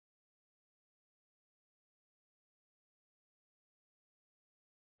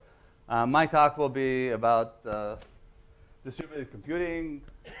My talk will be about distributed computing,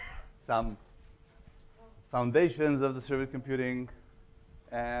 some foundations of distributed computing,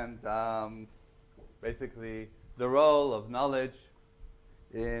 and basically the role of knowledge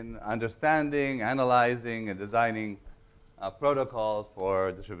in understanding, analyzing, and designing protocols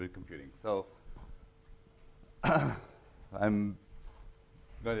for distributed computing. So I'm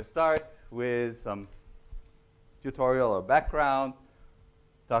going to start with some tutorial or background,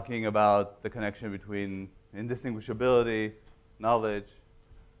 talking about the connection between indistinguishability, knowledge,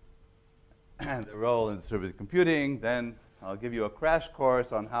 and the role in distributed computing. Then I'll give you a crash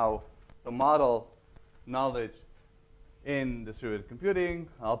course on how to model knowledge in distributed computing.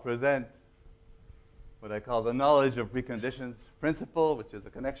 I'll present what I call the knowledge of preconditions principle, which is the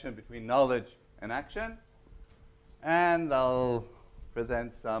connection between knowledge and action. And I'll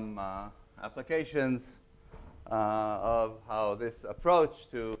present some applications of how this approach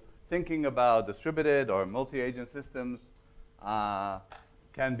to thinking about distributed or multi-agent systems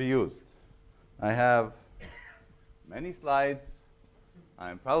can be used. I have many slides.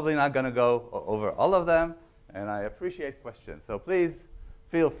 I'm probably not going to go over all of them, and I appreciate questions. So please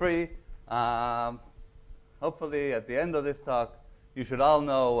feel free. Hopefully, at the end of this talk, you should all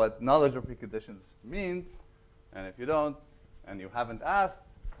know what knowledge of preconditions means. And if you don't, and you haven't asked,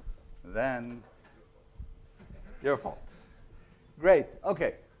 then your fault. Great.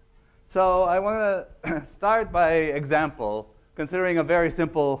 OK. So I want to start by example, considering a very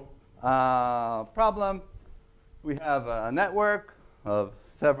simple problem. We have a network of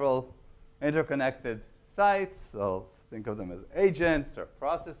several interconnected sites. So think of them as agents or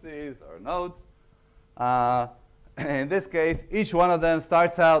processes or nodes. In this case, each one of them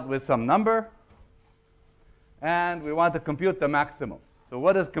starts out with some number. And we want to compute the maximum. So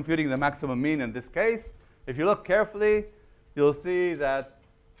what does computing the maximum mean in this case? If you look carefully, you'll see that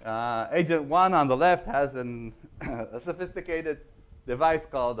agent 1 on the left has a sophisticated device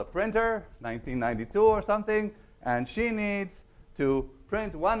called a printer, 1992 or something. And she needs to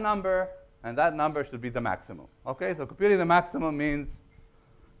print one number, and that number should be the maximum. OK, so computing the maximum means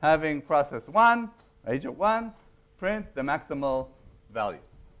having process 1, agent 1, print the maximal value.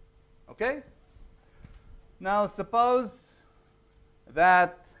 OK? Now, suppose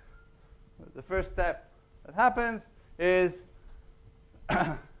that the first step that happens is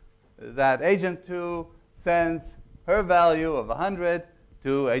that agent 2 sends her value of 100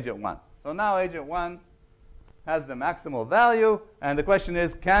 to agent 1. So now agent 1 has the maximal value. And the question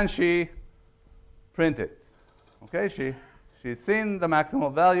is, can she print it? OK, she's seen the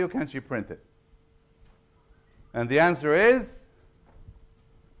maximal value. Can she print it? And the answer is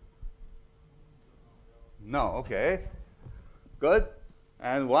no. OK, good.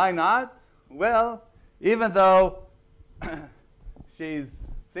 And why not? Well, even though she's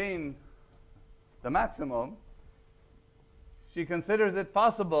seen the maximum, she considers it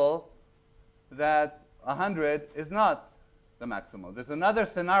possible that 100 is not the maximum. There's another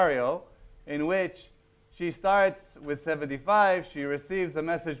scenario in which she starts with 75. She receives a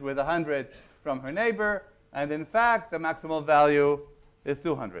message with 100 from her neighbor. And in fact, the maximal value is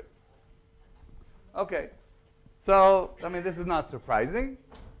 200. OK. So, I mean, this is not surprising.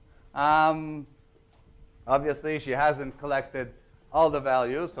 Obviously, she hasn't collected all the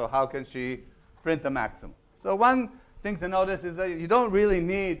values. So how can she print the maximum? So one thing to notice is that you don't really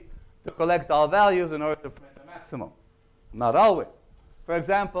need to collect all values in order to print the maximum. Not always. For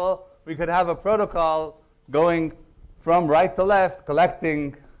example, we could have a protocol going from right to left,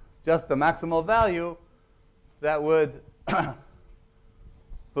 collecting just the maximal value that would,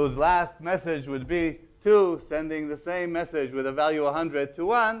 whose last message would be 2, sending the same message with a value 100 to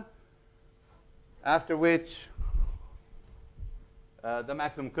 1, after which the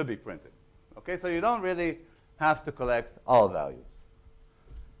maximum could be printed. OK, so you don't really have to collect all values.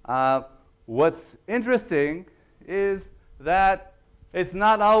 What's interesting is that it's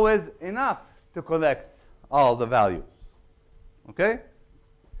not always enough to collect all the values. OK?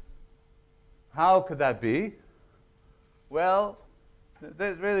 How could that be? Well,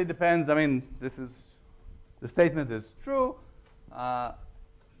 that really depends. I mean, the statement is true,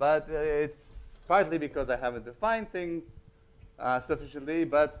 but it's partly because I haven't defined things sufficiently.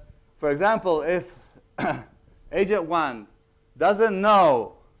 But for example, if agent 1 doesn't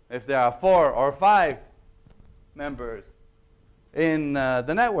know if there are 4 or 5 members in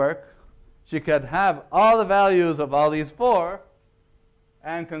the network, she could have all the values of all these 4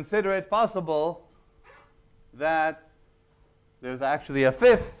 and consider it possible that there's actually a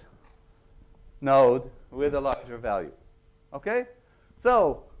 5th node with a larger value. OK?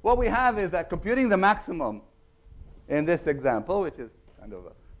 So what we have is that computing the maximum in this example, which is kind of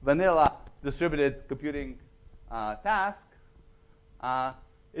a vanilla distributed computing task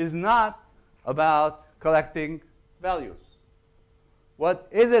is not about collecting values. What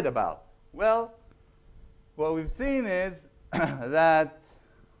is it about? Well, what we've seen is that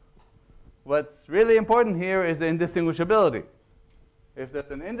what's really important here is the indistinguishability. If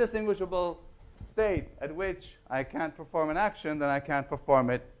there's an indistinguishable state at which I can't perform an action, then I can't perform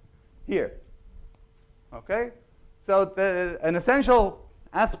it here. Okay? So an essential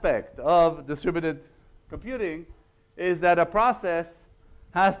aspect of distributed computing is that a process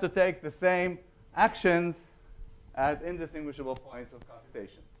has to take the same actions at indistinguishable points of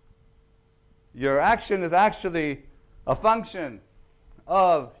computation. Your action is actually a function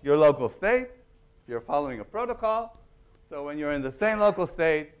of your local state if you're following a protocol. So when you're in the same local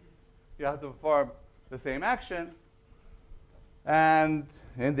state, you have to perform the same action. And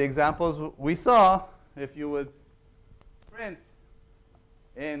in the examples we saw, if you would print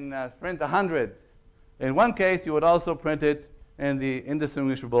 100 in one case, you would also print it in the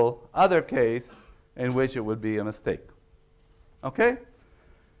indistinguishable other case in which it would be a mistake. Okay?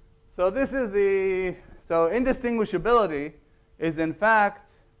 So this is so indistinguishability is in fact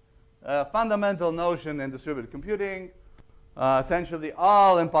a fundamental notion in distributed computing. Essentially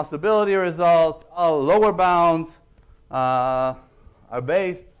all impossibility results, all lower bounds are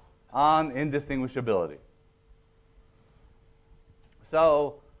based on indistinguishability.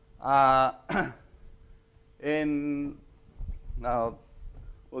 So now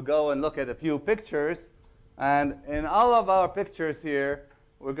we'll go and look at a few pictures. And in all of our pictures here,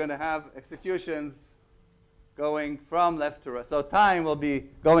 we're going to have executions going from left to right. So time will be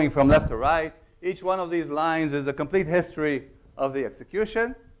going from left to right. Each one of these lines is a complete history of the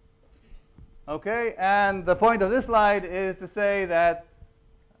execution. Okay? And the point of this slide is to say that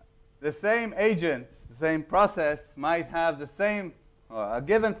the same agent, the same process might have the same, or a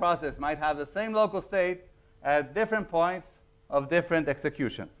given process might have the same local state at different points of different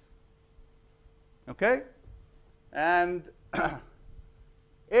executions. Okay? And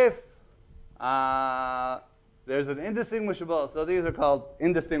if there's an indistinguishable, so these are called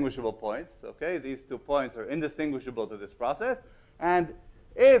indistinguishable points. Okay? These 2 points are indistinguishable to this process. And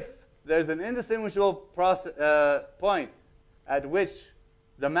if there's an indistinguishable point at which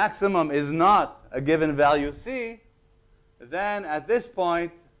the maximum is not a given value C, then at this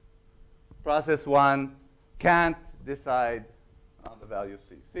point, process 1 can't decide on the value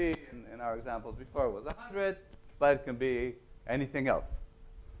C. C, in our examples before, was 100, but it can be anything else.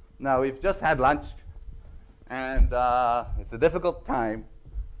 Now, we've just had lunch, and it's a difficult time,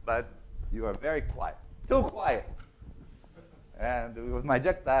 but you are very quiet, too quiet. And with my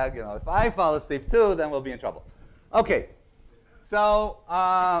jet lag, if I fall asleep too, then we'll be in trouble. Okay, so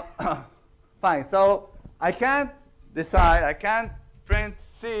fine. So I can't decide, I can't print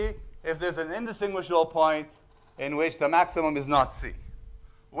C if there's an indistinguishable point in which the maximum is not C.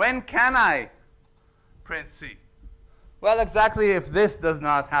 When can I print C? Well, exactly if this does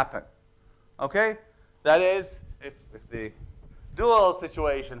not happen. Okay? That is, if the dual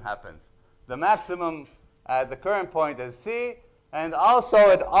situation happens. The maximum at the current point is C, and also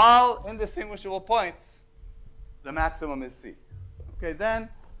at all indistinguishable points, the maximum is C. Okay, then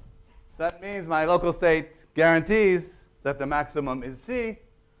that means my local state guarantees that the maximum is C.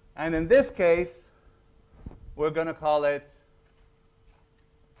 And in this case, we're going to call it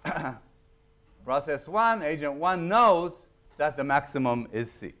process 1, agent 1 knows that the maximum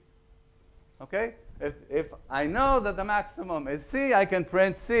is C. Okay? If I know that the maximum is C, I can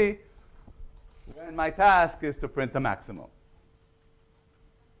print C when my task is to print the maximum.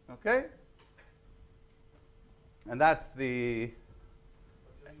 Okay? And that's the...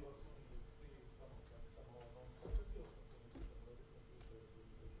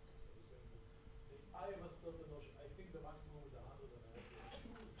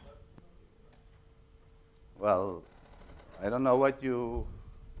 Well, I don't know what you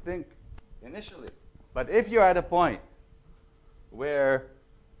think initially. But if you're at a point where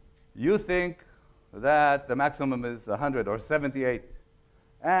you think that the maximum is 100 or 78,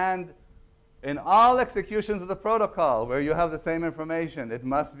 and in all executions of the protocol where you have the same information, it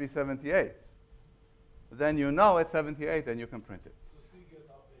must be 78, then you know it's 78 and you can print it. So C gets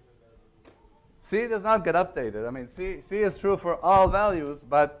updated as a C does not get updated. I mean, C is true for all values,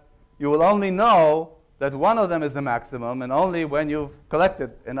 but you will only know that one of them is the maximum, and only when you've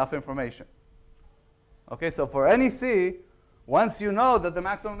collected enough information. Okay, so for any C, once you know that the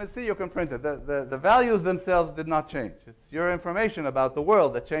maximum is C, you can print it. The values themselves did not change. It's your information about the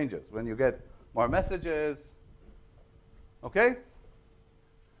world that changes when you get more messages. Okay?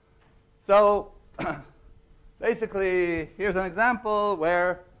 So basically, here's an example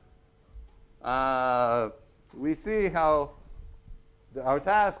where we see how our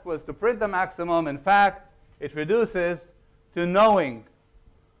task was to print the maximum. In fact, it reduces to knowing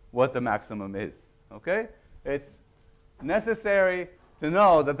what the maximum is. Okay? It's necessary to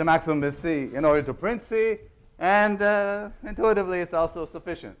know that the maximum is C in order to print C, and intuitively it's also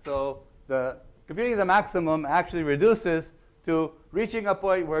sufficient. So computing the maximum actually reduces to reaching a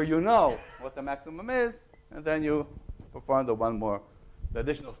point where you know what the maximum is, and then you perform the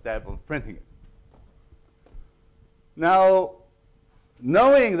additional step of printing it. Now,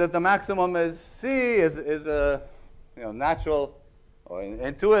 knowing that the maximum is C is a natural or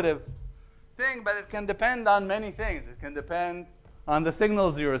intuitive thing, but it can depend on many things. It can depend on the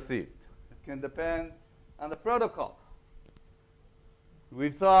signals you received. It can depend on the protocols.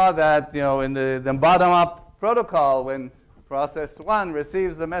 We saw that in the bottom-up protocol, when process 1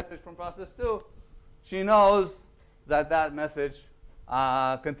 receives the message from process 2, she knows that that message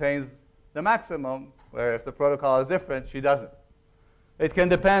contains the maximum, where if the protocol is different, she doesn't. It can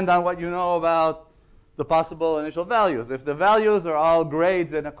depend on what you know about the possible initial values. If the values are all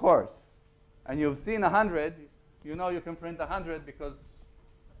grades in a course, and you've seen 100, you know you can print 100 because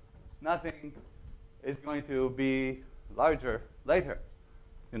nothing is going to be larger later.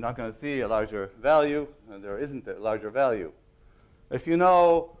 You're not going to see a larger value, and there isn't a larger value. If you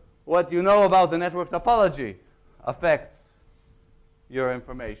know what you know about the network topology affects your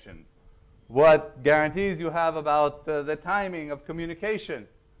information. What guarantees you have about the timing of communication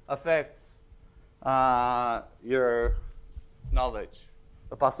affects your knowledge,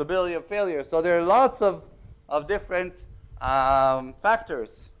 the possibility of failure. So there are lots of different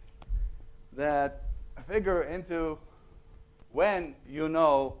factors that figure into when you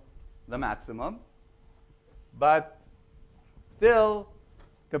know the maximum. But still,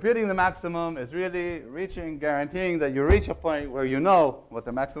 computing the maximum is really guaranteeing that you reach a point where you know what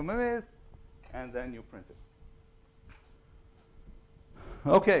the maximum is, and then you print it.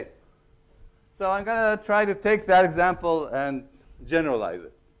 OK. So I'm going to try to take that example and generalize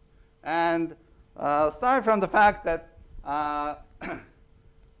it. And I'll start from the fact that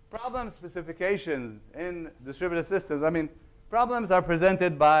problem specifications in distributed systems, problems are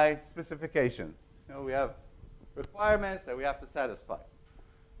presented by specifications. We have requirements that we have to satisfy.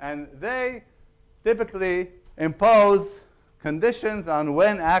 And they typically impose conditions on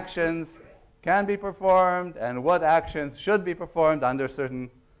when actions can be performed and what actions should be performed under certain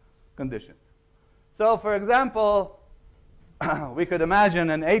conditions. So for example, we could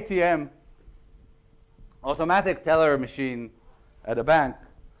imagine an ATM, automatic teller machine at a bank,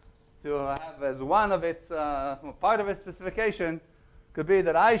 to have as one of its, part of its specification could be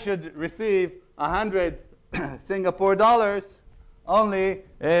that I should receive 100 Singapore dollars only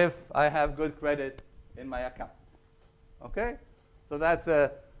if I have good credit in my account. Okay? So that's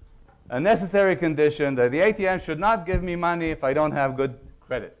a necessary condition that the ATM should not give me money if I don't have good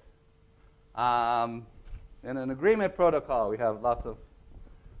credit. In an agreement protocol, we have lots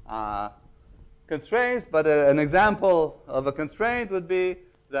of constraints, but an example of a constraint would be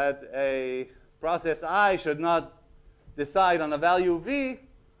that a process I should not decide on a value V,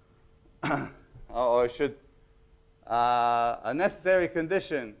 or should a necessary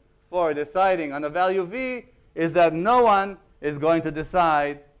condition for deciding on a value V is that no one is going to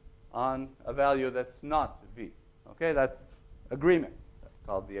decide on a value that's not V. Okay, that's agreement. That's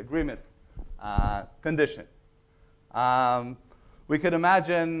called the agreement condition. We could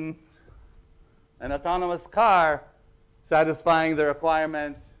imagine an autonomous car satisfying the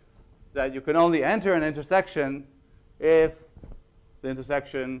requirement that you can only enter an intersection if the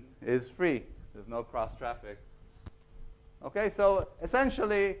intersection is free. There's no cross traffic. Okay, so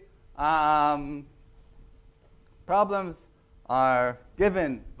essentially, problems are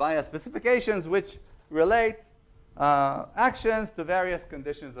given via specifications which relate actions to various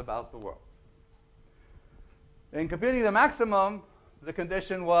conditions about the world. In computing the maximum, the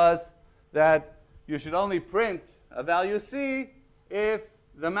condition was that you should only print a value C if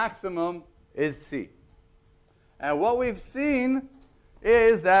the maximum is C. And what we've seen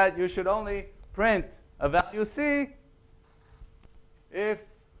is that you should only print a value C if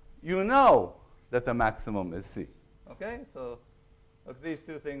you know that the maximum is C. Okay, so look, these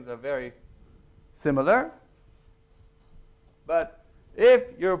two things are very similar. But if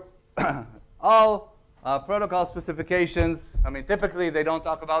you're all protocol specifications, typically they don't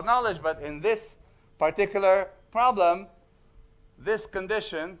talk about knowledge, but in this particular problem, this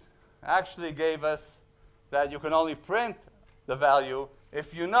condition actually gave us that you can only print the value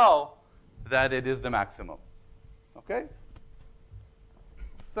if you know that it is the maximum. Okay?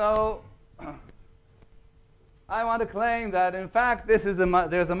 So I want to claim that, in fact, there's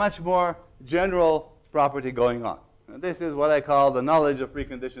a much more general property going on. And this is what I call the knowledge of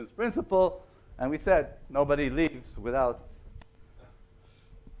preconditions principle. And we said nobody leaves without.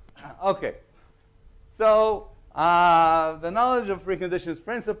 OK. So the knowledge of preconditions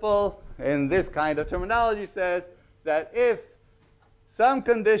principle in this kind of terminology says that if some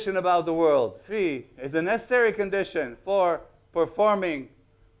condition about the world, phi, is a necessary condition for performing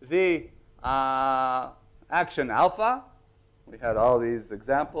the action alpha, we had all these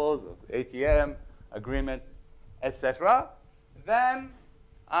examples of ATM, agreement, etc., then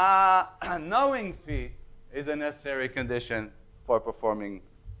knowing phi is a necessary condition for performing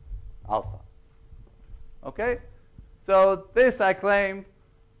alpha. OK? So this, I claim,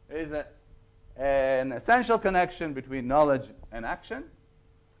 is an essential connection between knowledge and action.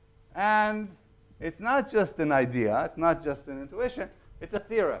 And it's not just an idea. It's not just an intuition. It's a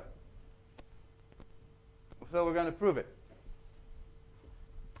theorem. So we're going to prove it.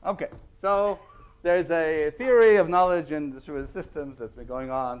 OK. So there's a theory of knowledge in distributed systems that's been going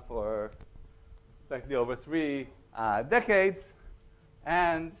on for slightly over 3 decades.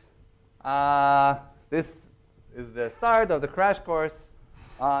 And this is the start of the crash course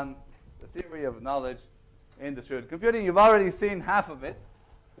on the theory of knowledge in distributed computing. You've already seen half of it.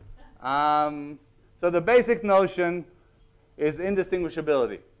 So the basic notion is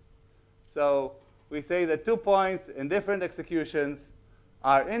indistinguishability. So we say that 2 points in different executions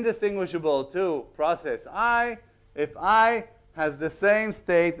are indistinguishable to process I if I has the same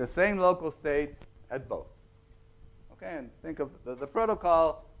state, the same local state at both. Okay, and think of the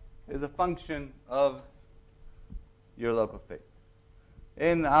protocol is a function of your local state.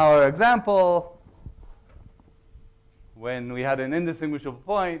 In our example, when we had an indistinguishable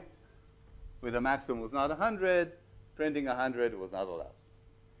point with a maximum was not 100, printing 100 was not allowed.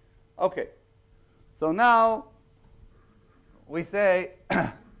 OK. So now we say,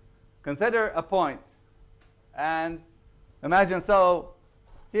 consider a point. And imagine, so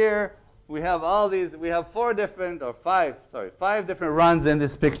here we have all these, we have 5 different runs in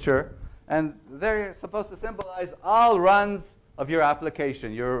this picture. And they're supposed to symbolize all runs of your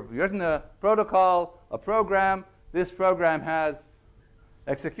application. You're written a protocol, a program. This program has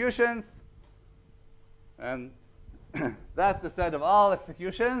executions. And that's the set of all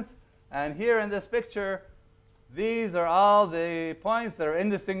executions. And here in this picture, these are all the points that are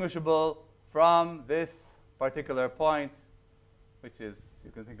indistinguishable from this particular point, which is,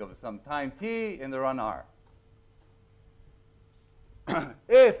 you can think of as some time t in the run R.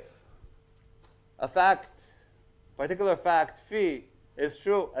 If a particular fact phi is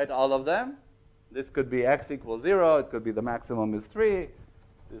true at all of them, this could be x equals 0. It could be the maximum is 3.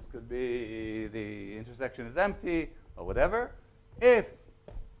 This could be the intersection is empty, or whatever. If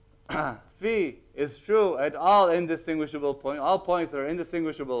phi is true at all indistinguishable points, all points that are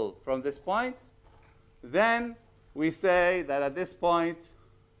indistinguishable from this point, then we say that at this point,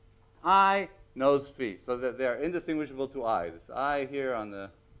 I knows phi, so that they are indistinguishable to I. This I here on the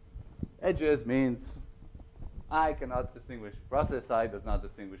edges means I cannot distinguish, process I does not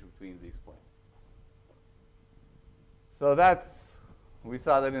distinguish between these points. So we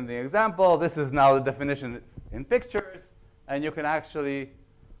saw that in the example. This is now the definition in pictures. And you can actually,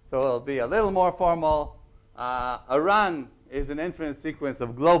 so it'll be a little more formal. A run is an infinite sequence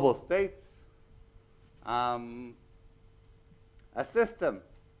of global states. A system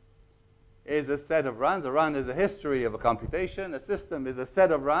is a set of runs. A run is a history of a computation. A system is a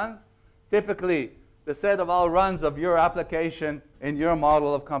set of runs. Typically, the set of all runs of your application in your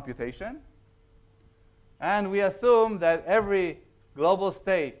model of computation. And we assume that every global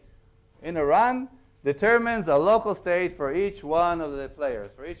state in a run determines a local state for each one of the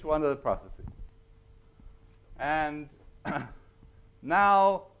players, for each one of the processes. And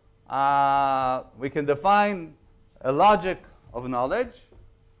now we can define a logic of knowledge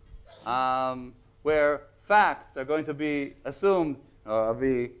where facts are going to be assumed or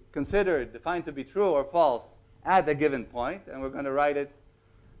be considered, defined to be true or false at a given point. And we're going to write it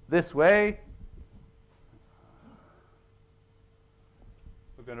this way.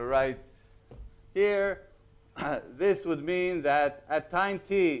 We're going to write here, this would mean that at time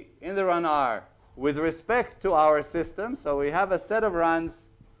t in the run R, with respect to our system, so we have a set of runs,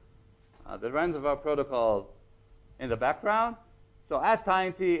 the runs of our protocol in the background. So at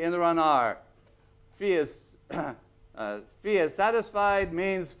time t in the run R, phi is satisfied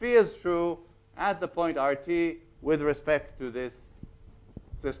means phi is true at the point RT with respect to this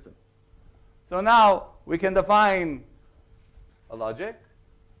system. So now we can define a logic.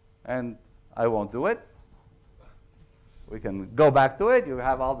 And I won't do it. We can go back to it. You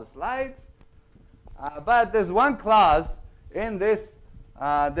have all the slides. But there's one clause in this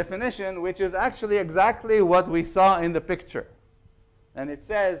definition which is actually exactly what we saw in the picture. And it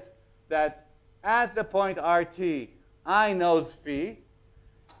says that at the point RT, I knows phi,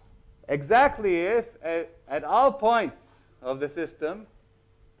 exactly if at all points of the system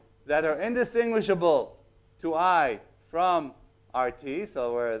that are indistinguishable to I from RT,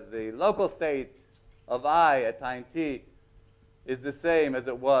 so where the local state of I at time t is the same as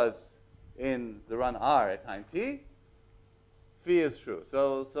it was in the run R at time t, phi is true.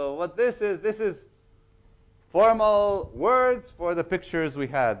 So what this is formal words for the pictures we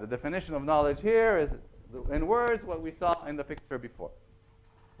had. The definition of knowledge here is in words what we saw in the picture before.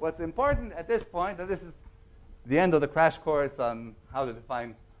 What's important at this point, and this is the end of the crash course on how to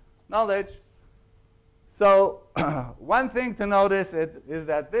define knowledge. So one thing to notice is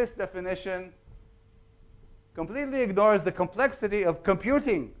that this definition completely ignores the complexity of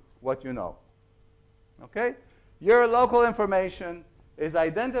computing what you know. Okay? Your local information is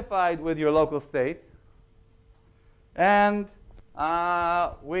identified with your local state. And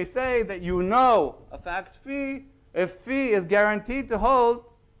we say that you know a fact phi if phi is guaranteed to hold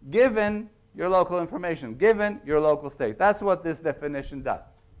given your local information, given your local state. That's what this definition does.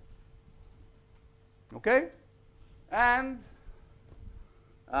 Okay? And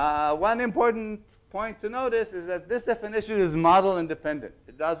one important point to notice is that this definition is model independent.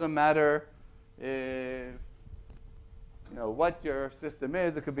 It doesn't matter if, what your system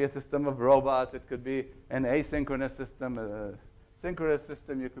is. It could be a system of robots. It could be an asynchronous system, a synchronous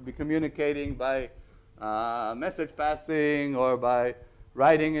system. You could be communicating by message passing or by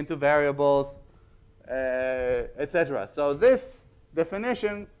writing into variables, etc. So this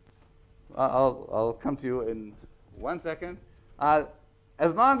definition, I'll come to you in 1 second.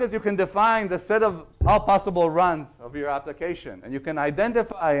 As long as you can define the set of all possible runs of your application, and you can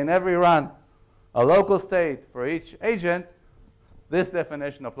identify in every run a local state for each agent, this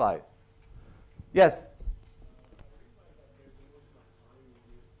definition applies. Yes?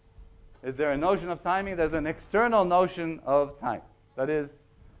 Is there a notion of timing? There's an external notion of time. That is,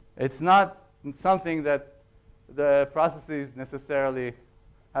 it's not something that the processes necessarily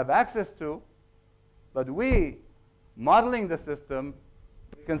have access to, but we, modeling the system,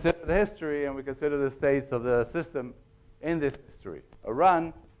 we consider the history and we consider the states of the system in this history. A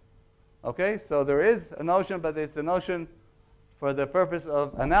run, okay? So there is a notion, but it's a notion for the purpose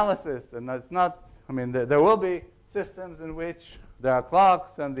of analysis. And it's not, there will be systems in which there are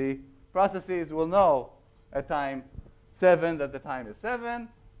clocks and the processes will know at time 7 that the time is 7.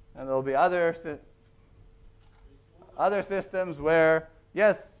 And there will be other systems where,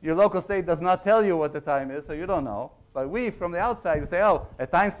 yes, your local state does not tell you what the time is, so you don't know. But we, from the outside, we say, oh, at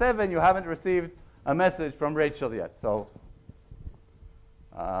time 7, you haven't received a message from Rachel yet. So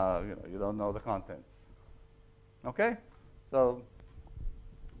you don't know the contents. OK? So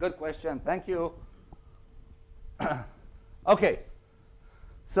good question. Thank you. OK.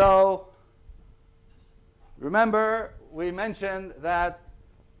 So remember, we mentioned that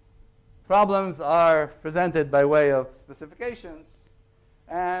problems are presented by way of specifications.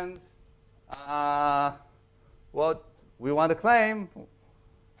 And what we want to claim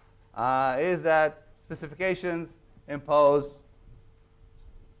is that specifications impose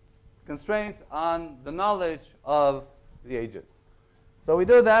constraints on the knowledge of the agents. So we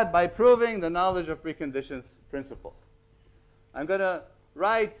do that by proving the knowledge of preconditions principle. I'm going to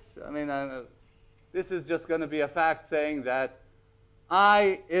write, this is just going to be a fact saying that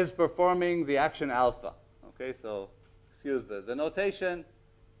I is performing the action alpha. Okay, so excuse the notation.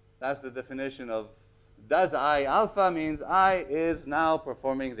 That's the definition of does I alpha means I is now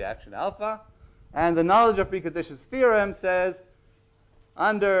performing the action alpha. And the knowledge of preconditions theorem says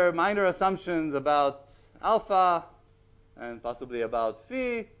under minor assumptions about alpha and possibly about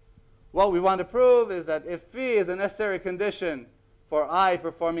phi, what we want to prove is that if phi is a necessary condition for I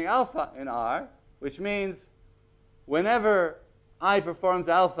performing alpha in R, which means whenever I performs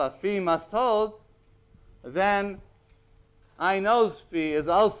alpha, phi must hold, then I knows phi is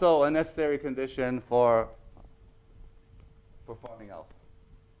also a necessary condition for performing alpha.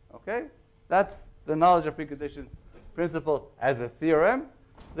 Okay? That's the knowledge of precondition principle as a theorem.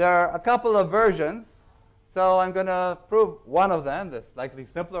 There are a couple of versions. So I'm going to prove one of them, the slightly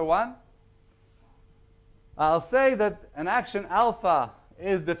simpler one. I'll say that an action alpha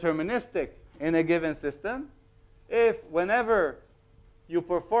is deterministic in a given system if whenever you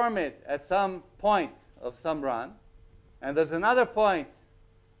perform it at some point of some run, and there's another point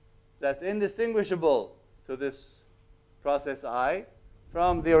that's indistinguishable to this process I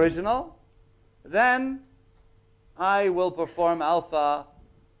from the original, then I will perform alpha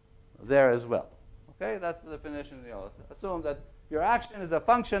there as well. Okay, that's the definition. Assume that your action is a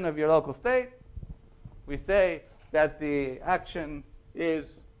function of your local state. We say that the action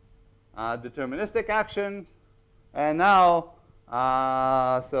is deterministic action, and now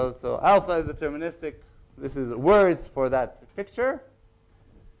so alpha is deterministic. This is words for that picture,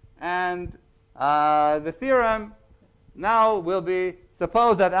 and the theorem now will be,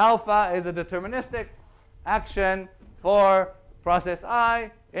 suppose that alpha is a deterministic action for process I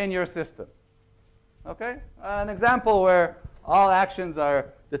in your system. Okay? An example where all actions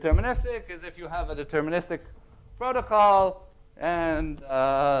are deterministic is if you have a deterministic protocol and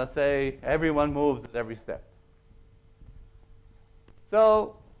say everyone moves at every step.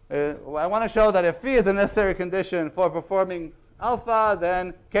 So I want to show that if phi is a necessary condition for performing alpha,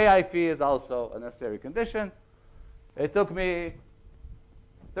 then ki phi is also a necessary condition. It took me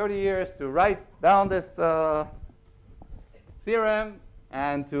 30 years to write down this theorem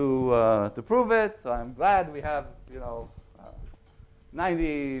and to prove it. So I'm glad we have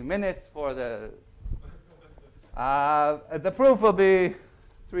 90 minutes for the proof will be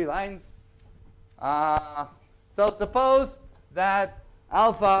 3 lines. So suppose that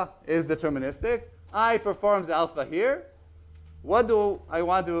alpha is deterministic. I performs alpha here. What do I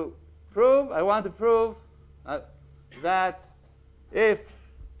want to prove? I want to prove that if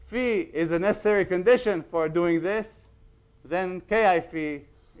phi is a necessary condition for doing this, then ki phi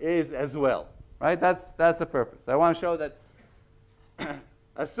is as well. Right? That's the purpose. I want to show that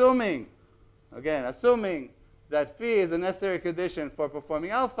assuming that phi is a necessary condition for performing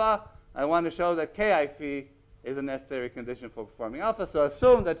alpha, I want to show that ki phi is a necessary condition for performing alpha. So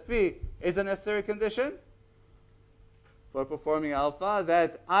assume that phi is a necessary condition for performing alpha,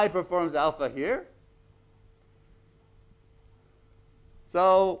 that I performs alpha here.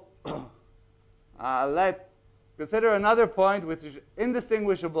 So consider another point which is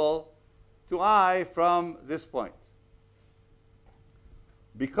indistinguishable to I from this point.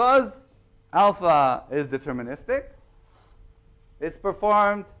 Because alpha is deterministic, it's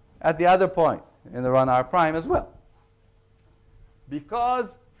performed at the other point in the run R prime as well.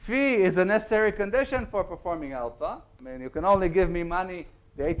 Because phi is a necessary condition for performing alpha, I mean, you can only give me money,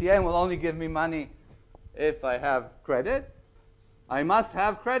 the ATM will only give me money if I have credit. I must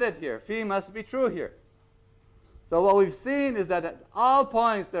have credit here. Phi must be true here. So what we've seen is that at all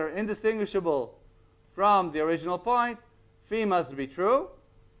points that are indistinguishable from the original point, phi must be true.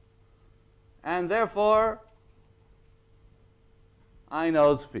 And therefore, I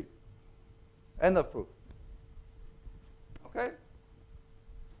knows phi. End of proof. Okay?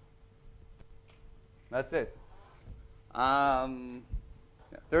 That's it. 30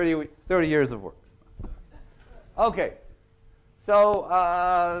 years of work. Okay. So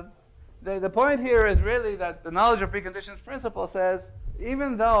the point here is really that the knowledge of preconditions principle says,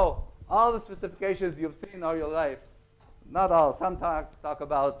 even though all the specifications you've seen all your life, not all, some talk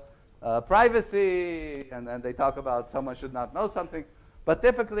about privacy, and then they talk about someone should not know something, but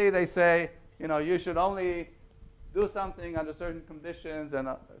typically they say, you should only do something under certain conditions, and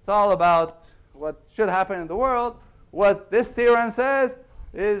it's all about what should happen in the world. What this theorem says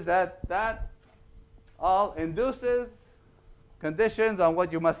is that all induces conditions on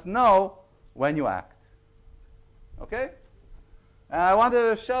what you must know when you act. Okay? And I want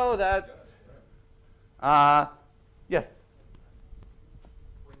to show that. Yes.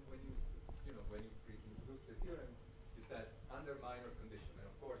 When you introduced the theorem, you said under minor condition, and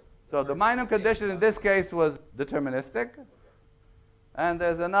of course. So the minor condition in this case was deterministic. Okay. And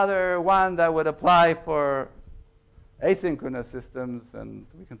there's another one that would apply for asynchronous systems, and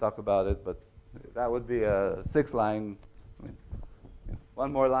we can talk about it, but that would be a 6-line,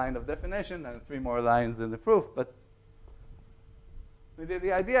 one more line of definition and 3 more lines in the proof. But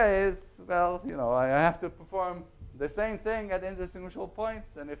the idea is, well, I have to perform the same thing at indistinguishable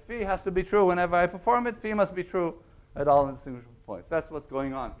points, and if phi has to be true whenever I perform it, phi must be true at all indistinguishable points. That's what's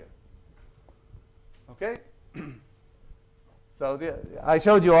going on here. Okay? So I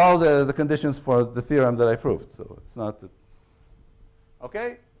showed you all the conditions for the theorem that I proved, so it's not that.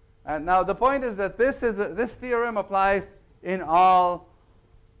 Okay? And now the point is that this theorem applies in all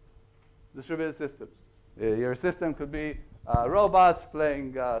distributed systems. Your system could be robots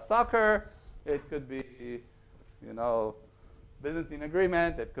playing soccer. It could be, Byzantine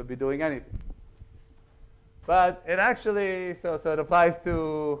agreement. It could be doing anything. But it actually, so it applies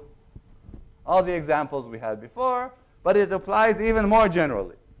to all the examples we had before, but it applies even more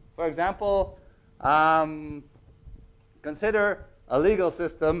generally. For example, consider a legal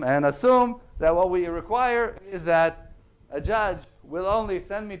system and assume that what we require is that a judge will only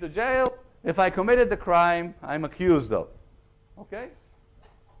send me to jail if I committed the crime I'm accused of. Okay?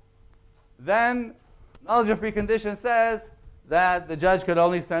 Then knowledge of precondition says that the judge could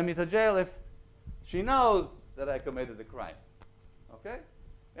only send me to jail if she knows that I committed the crime. Okay?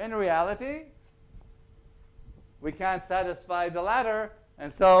 In reality, we can't satisfy the latter,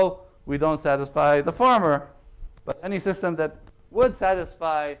 and so we don't satisfy the former. But any system that would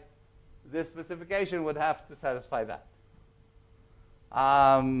satisfy this specification would have to satisfy that.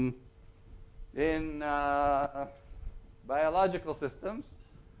 In biological systems,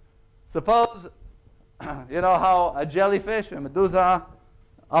 suppose you know how a jellyfish, a medusa,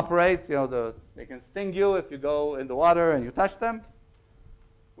 operates. You know, they can sting you if you go in the water and you touch them.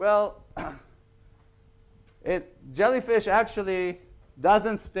 Well, jellyfish actually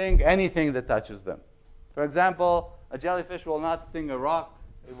doesn't sting anything that touches them. For example, a jellyfish will not sting a rock.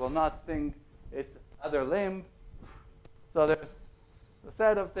 It will not sting its other limb. So there's a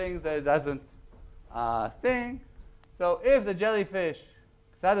set of things that it doesn't sting. So if the jellyfish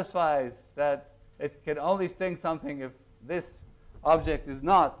satisfies that it can only sting something if this object is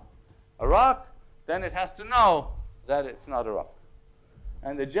not a rock, then it has to know that it's not a rock.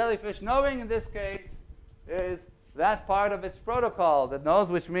 And the jellyfish knowing in this case is that part of its protocol that knows,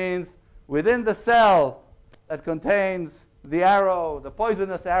 which means within the cell that contains the arrow, the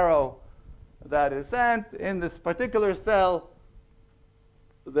poisonous arrow that is sent, in this particular cell,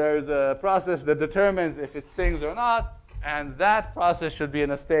 there's a process that determines if it stings or not, and that process should be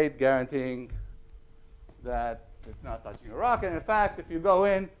in a state guaranteeing that it's not touching a rock. And in fact, if you go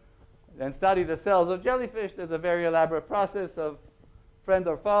in and study the cells of jellyfish, there's a very elaborate process of friend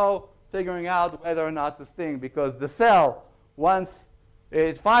or foe figuring out whether or not to sting, because the cell, once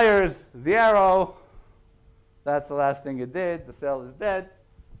it fires the arrow, that's the last thing it did. The cell is dead.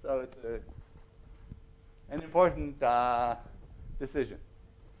 So it's an important decision.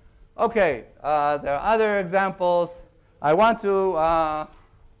 OK, there are other examples. I want to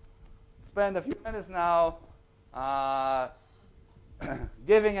spend a few minutes now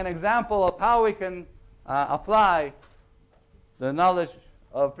giving an example of how we can apply the knowledge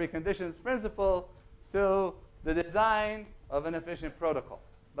of preconditions principle to the design of an efficient protocol.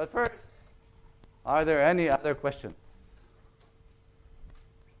 But first, are there any other questions?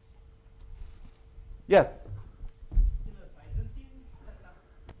 Yes? In a Byzantine setup,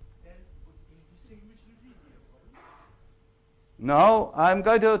 then would indistinguish be there? No, I'm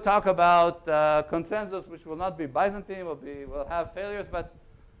going to talk about consensus, which will not be Byzantine, will have failures. But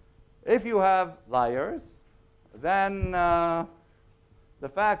if you have liars, then the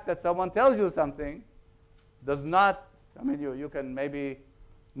fact that someone tells you something does not, I mean, you can maybe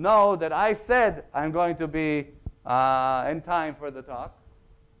know that I said I'm going to be in time for the talk.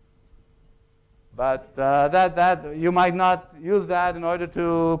 But that you might not use that in order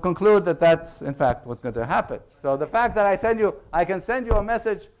to conclude that that's, in fact, what's going to happen. So the fact that I can send you a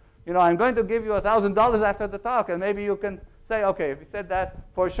message, you know, I'm going to give you $1,000 after the talk, and maybe you can say, OK, if he said that,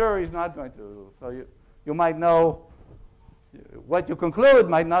 for sure he's not going to. So you might know what you conclude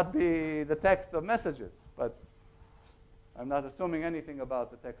might not be the text of messages. But I'm not assuming anything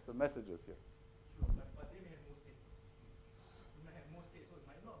about the text of messages here. Sure, but they may have more states. You may have more states, so it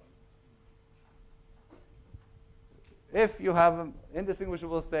might not be. If you have an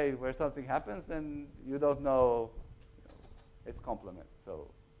indistinguishable state where something happens, then you don't know, its complement.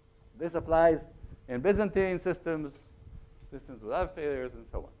 So this applies in Byzantine systems, systems without failures, and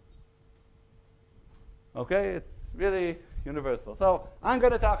so on. OK, it's really universal. So I'm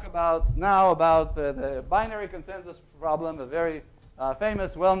going to talk now about the binary consensus problem, a very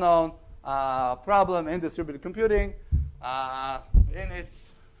famous, well-known problem in distributed computing. In its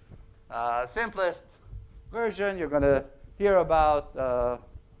simplest version, you're going to hear about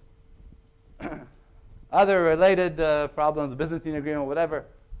other related problems, Byzantine agreement, whatever.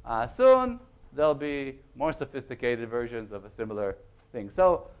 Soon, there'll be more sophisticated versions of a similar thing.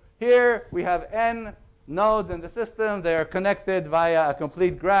 So here we have n nodes in the system. They are connected via a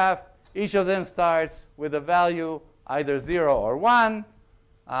complete graph. Each of them starts with a value either 0 or 1.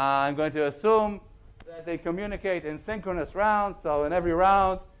 I'm going to assume that they communicate in synchronous rounds. So in every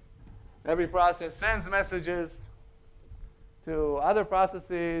round, every process sends messages to other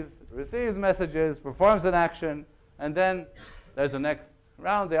processes, receives messages, performs an action, and then there's the next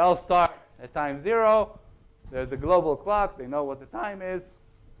round. They all start at time 0. There's a global clock. They know what the time is.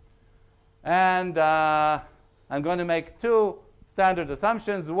 And I'm going to make two standard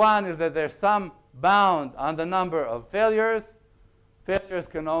assumptions. One is that there's some bound on the number of failures. Failures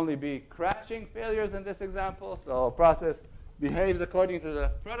can only be crashing failures in this example. So a process behaves according to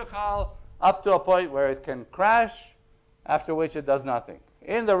the protocol up to a point where it can crash, after which it does nothing.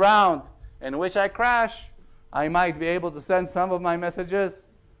 In the round in which I crash, I might be able to send some of my messages.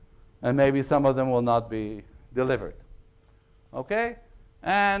 and maybe some of them will not be delivered. Okay?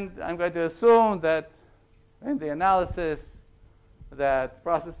 And I'm going to assume that in the analysis that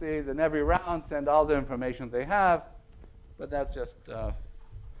processes in every round send all the information they have, but that's just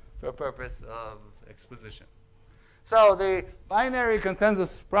for purpose of exposition. So the binary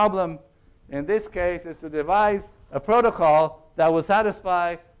consensus problem in this case is to devise a protocol that will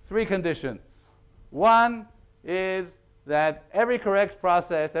satisfy three conditions. One is that every correct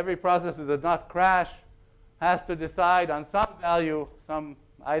process, every process that does not crash, has to decide on some value,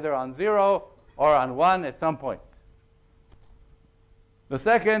 either on 0 or on 1 at some point. The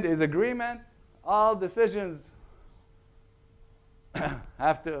second is agreement. All decisions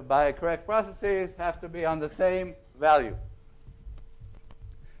have to, by correct processes, have to be on the same value.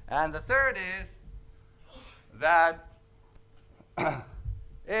 And the third is that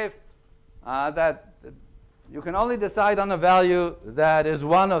if that you can only decide on a value that is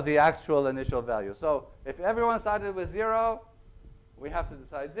one of the actual initial values. So if everyone started with 0, we have to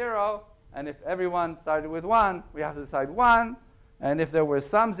decide 0. And if everyone started with 1, we have to decide 1. And if there were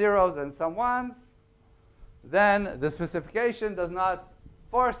some 0s and some 1s, then the specification does not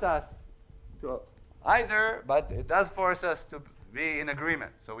force us to either, but it does force us to be in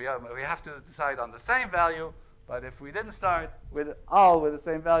agreement. So we have to decide on the same value. But if we didn't start with the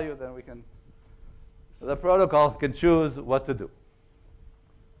same value, then the protocol can choose what to do.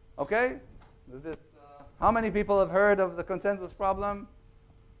 Okay? How many people have heard of the consensus problem?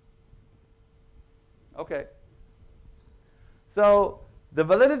 Okay. So the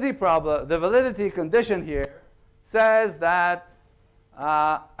validity problem, the validity condition here says that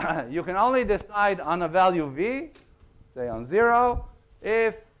you can only decide on a value v, say on 0,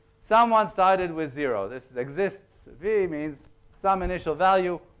 if someone started with 0. This exists. V means some initial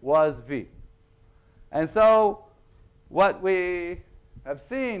value was v. And so what we have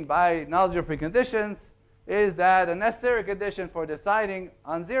seen by knowledge of preconditions is that a necessary condition for deciding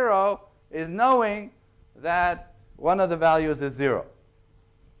on 0 is knowing that one of the values is 0.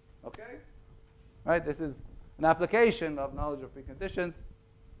 Okay? Right? This is an application of knowledge of preconditions.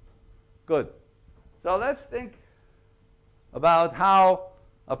 Good. So let's think about how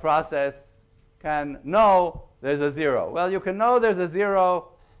a process can know there's a 0. Well, you can know there's a 0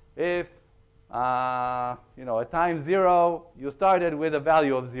 if at time 0, you started with a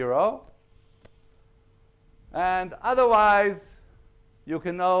value of 0. And otherwise, you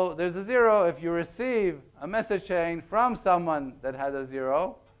can know there's a 0 if you receive a message chain from someone that had a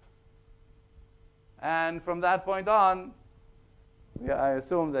 0. And from that point on, I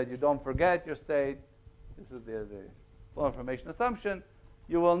assume that you don't forget your state. This is the full information assumption.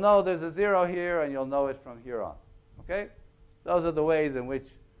 You will know there's a 0 here, and you'll know it from here on. Okay? Those are the ways in which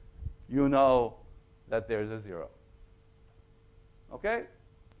you know that there's a 0. Okay?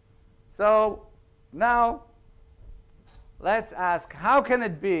 So now let's ask, how can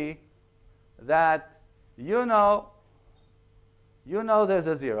it be that you know there's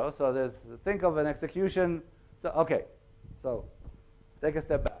a 0? So think of an execution. So okay, so take a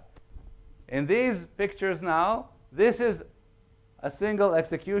step back. In these pictures now, this is a single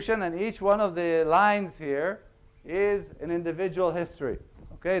execution, and each one of the lines here is an individual history.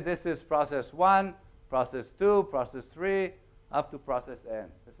 Okay, this is process 1, process 2, process 3, up to process n.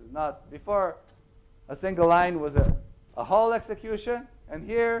 This is not, before a single line was a whole execution, and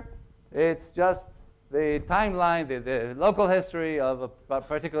here it's just the timeline, the local history of a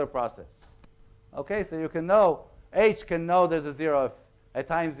particular process. Okay, so you can know, H can know there's a 0 at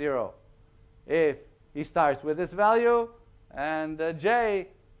time 0 if he starts with this value, and J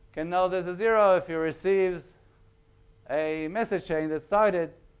can know there's a 0 if he receives a message chain that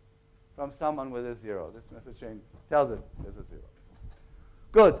started from someone with a 0. This message chain tells it there's a 0.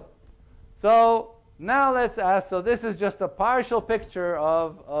 Good. So now let's ask, so this is just a partial picture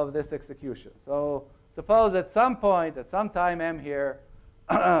of this execution. So suppose at some point, at some time m here,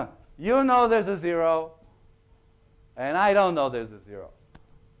 you know there's a 0, and I don't know there's a 0.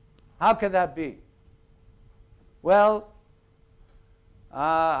 How can that be? Well,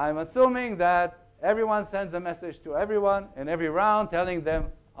 I'm assuming that everyone sends a message to everyone in every round telling them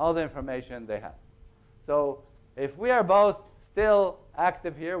all the information they have. So if we are both still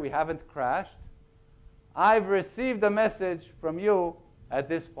active here, we haven't crashed, I've received a message from you at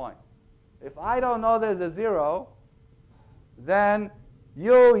this point. If I don't know there's a 0, then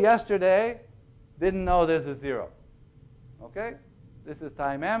you yesterday didn't know there's a 0. Okay? This is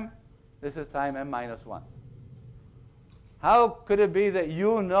time m. This is time m minus 1. How could it be that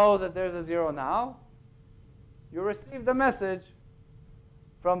you know that there's a 0 now? You received a message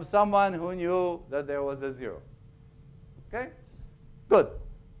from someone who knew that there was a 0. Okay? Good.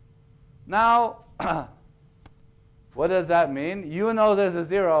 Now, what does that mean? You know there's a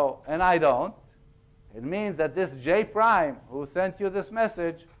 0, and I don't. It means that this J prime who sent you this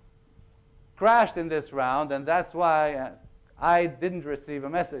message crashed in this round, and that's why I didn't receive a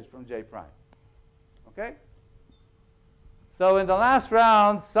message from J prime. Okay? So in the last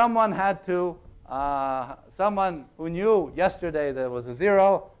round, someone had to, someone who knew yesterday there was a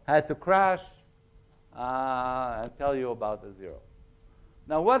 0 had to crash and tell you about the 0.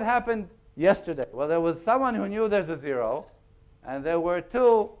 Now what happened yesterday? Well, there was someone who knew there's a 0, and there were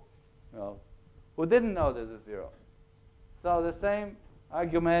two who didn't know there's a 0. So the same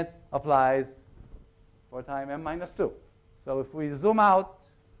argument applies for time m minus 2. So if we zoom out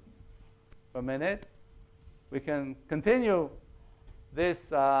for a minute, we can continue this,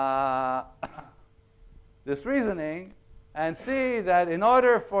 this reasoning and see that in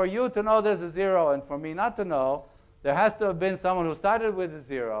order for you to know there's a 0 and for me not to know, there has to have been someone who started with a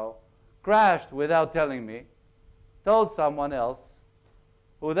 0, crashed without telling me, told someone else,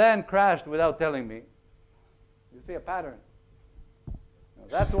 who then crashed without telling me. You see a pattern.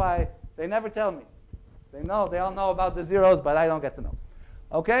 That's why they never tell me. They all know about the zeros, but I don't get to know.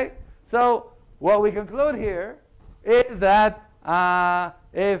 Okay? So what we conclude here is that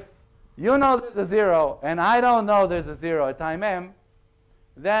if you know there's a 0 and I don't know there's a 0 at time m,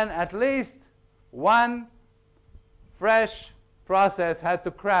 then at least one fresh process had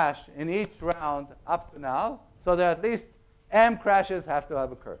to crash in each round up to now, so that at least m crashes have to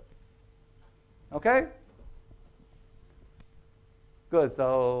have occurred. Okay? Good.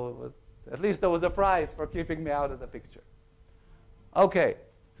 So at least there was a prize for keeping me out of the picture. Okay.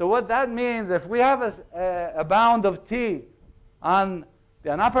 So what that means, if we have a bound of t on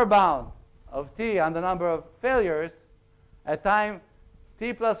an upper bound of t on the number of failures at time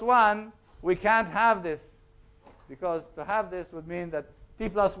t plus 1, we can't have this, because to have this would mean that t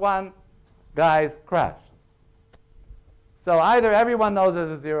plus 1 guys crashed. So either everyone knows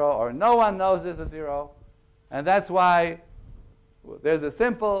there's a 0 or no one knows there's a 0. And that's why there's a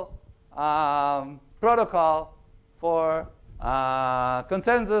simple protocol for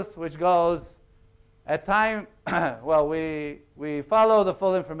consensus, which goes at time, well, we follow the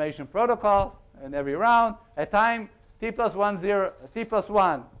full information protocol in every round. At time t plus 1, 0, t plus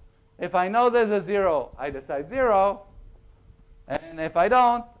 1, if I know there's a 0, I decide 0. And if I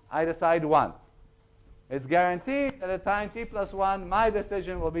don't, I decide 1. It's guaranteed that at time t plus 1, my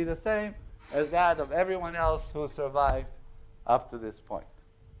decision will be the same as that of everyone else who survived up to this point.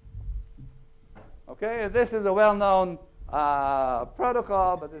 Okay, this is a well-known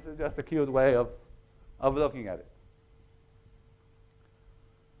protocol, but this is just a cute way of looking at it.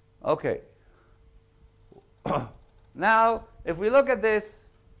 Okay. Now, if we look at this,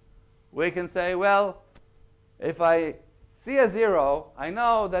 we can say, well, if I see a 0, I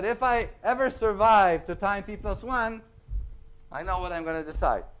know that if I ever survive to time t plus 1, I know what I'm going to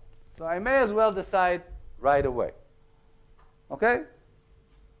decide. So I may as well decide right away. Okay?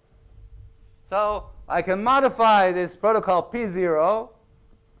 So I can modify this protocol P0.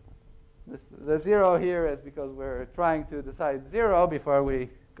 The 0 here is because we're trying to decide 0 before we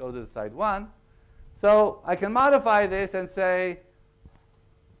go to decide 1. So I can modify this and say,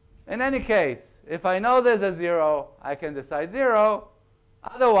 in any case, if I know there's a 0, I can decide 0.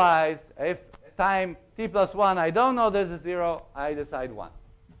 Otherwise, if at time t plus 1 I don't know there's a 0, I decide 1.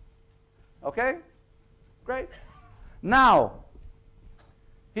 Okay? Great. Now,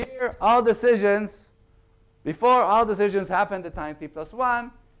 here all decisions, before all decisions happened at time t plus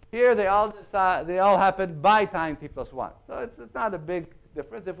 1, here they all happened by time t plus 1. So it's not a big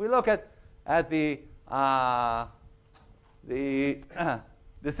difference. If we look at the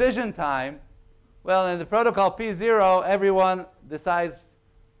decision time, well, in the protocol P0, everyone decides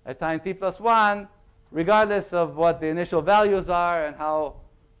at time t plus 1, regardless of what the initial values are and how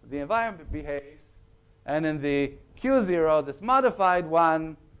the environment behaves. And in the Q0, this modified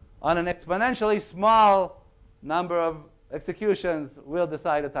one, on an exponentially small number of executions, we'll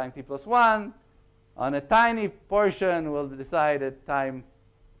decide at time t plus 1. On a tiny portion, we'll decide at time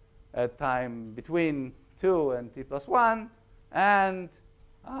between 2 and t plus 1. And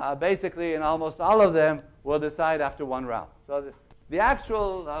basically, in almost all of them, we'll decide after one round. So the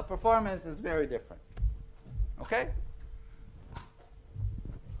actual performance is very different. Okay?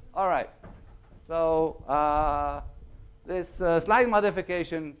 All right. So this slight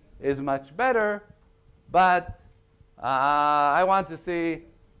modification is much better, but I want to see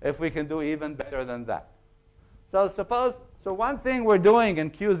if we can do even better than that. So one thing we're doing in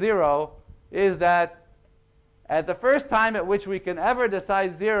Q0 is that at the first time at which we can ever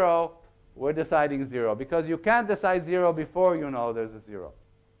decide 0, we're deciding 0, because you can't decide 0 before you know there's a 0.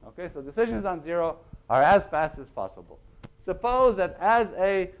 Okay, so decisions on 0 are as fast as possible. Suppose that as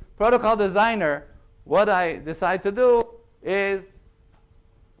a protocol designer, what I decide to do is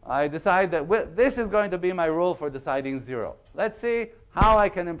I decide that this is going to be my rule for deciding 0. Let's see how I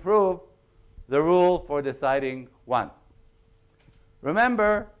can improve the rule for deciding 1.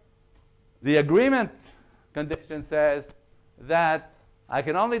 Remember, the agreement condition says that I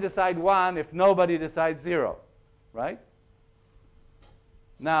can only decide 1 if nobody decides 0, right?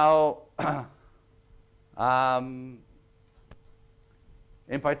 Now,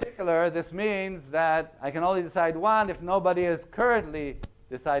 in particular, this means that I can only decide 1 if nobody is currently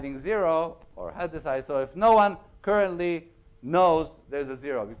deciding 0 or has decided. So if no one currently knows there's a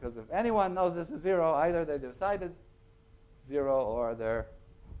 0, because if anyone knows there's a 0, either they decided 0 or they're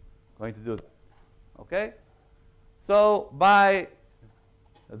going to do that. Okay? So by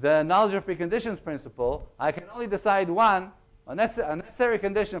the knowledge of preconditions principle, I can only decide 1. A necessary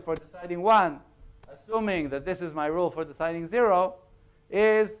condition for deciding 1, assuming that this is my rule for deciding 0,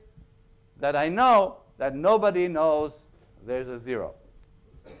 is that I know that nobody knows there's a 0.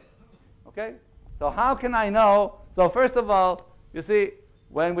 Okay? So how can I know? So first of all, you see,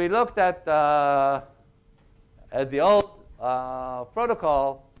 when we looked at the old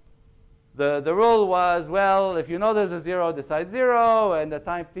protocol, the rule was, well, if you know there's a 0, decide 0, and the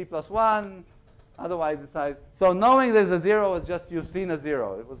time t plus 1. Otherwise, decide. So knowing there's a 0 is just you've seen a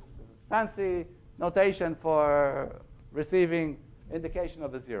 0. It was fancy notation for receiving indication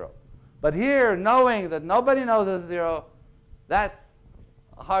of a 0. But here, knowing that nobody knows there's a 0, that's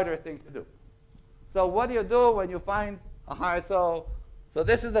a harder thing to do. So what do you do when you find a hard? So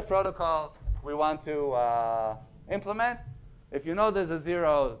this is the protocol we want to implement. If you know there's a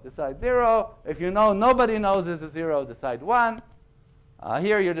 0, decide 0. If you know nobody knows there's a 0, decide 1.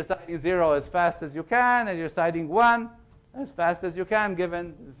 Here you're deciding 0 as fast as you can, and you're deciding 1 as fast as you can,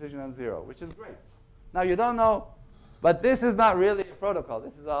 given the decision on 0, which is great. Now you don't know, but this is not really a protocol.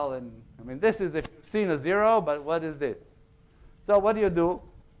 This is all in, I mean, this is if you've seen a 0, but what is this? So what do you do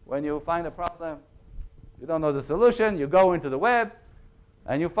when you find a problem? You don't know the solution. You go into the web,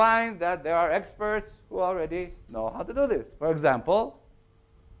 and you find that there are experts who already know how to do this. For example,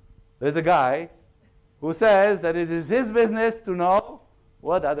 there's a guy who says that it is his business to know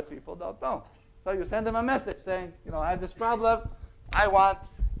what other people don't know. So you send him a message saying, you know, I have this problem I want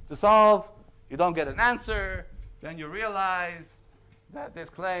to solve. You don't get an answer. Then you realize that this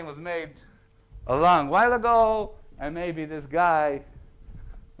claim was made a long while ago, and maybe this guy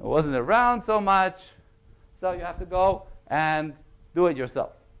wasn't around so much. So you have to go and do it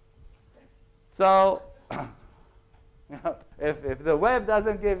yourself. So if the web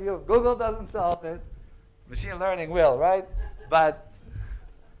doesn't give you, Google doesn't solve it, machine learning will, right? But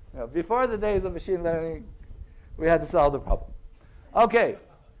before the days of machine learning, we had to solve the problem. OK,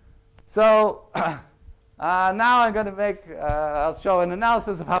 so now I'm going to make, I'll show an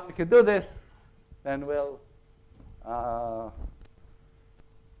analysis of how we can do this. Then we'll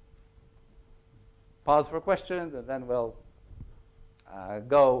pause for questions, and then we'll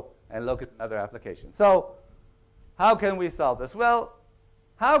go and look at another application. So how can we solve this? Well,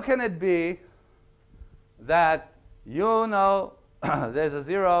 how can it be that you know there's a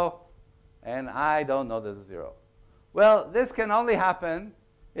 0 and I don't know there's a 0? Well, this can only happen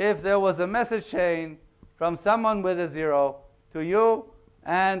if there was a message chain from someone with a 0 to you,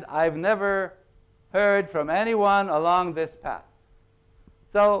 and I've never heard from anyone along this path.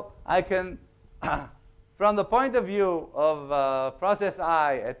 So I can, from the point of view of process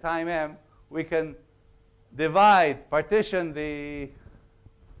I at time m, we can partition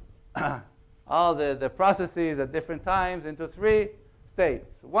all the processes at different times into 3 states.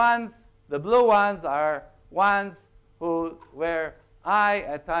 The blue ones are ones where I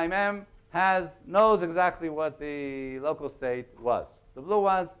at time m knows exactly what the local state was. The blue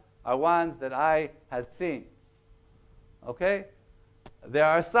ones are ones that I had seen. Okay? There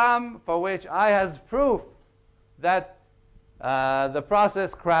are some for which I has proof that the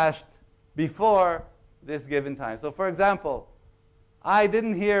process crashed before this given time. So for example, I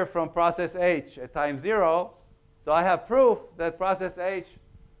didn't hear from process H at time 0, so I have proof that process H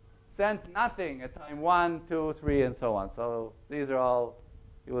sent nothing at time 1, 2, 3, and so on. So these are all,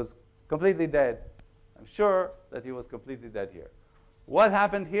 he was completely dead. I'm sure that he was completely dead here. What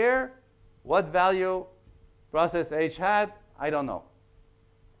happened here? What value process H had? I don't know.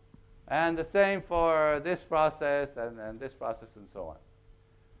 And the same for this process and this process and so on.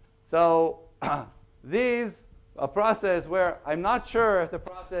 So these a process where I'm not sure if the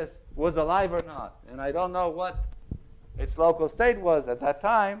process was alive or not, and I don't know what its local state was at that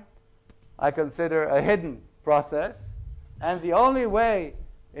time, I consider a hidden process. And the only way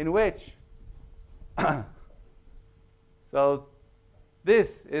in which so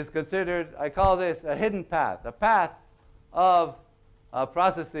this is considered, I call this a hidden path, a path of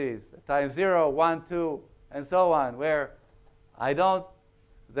processes times 0, 1, 2, and so on, where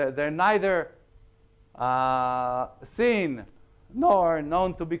they're neither seen nor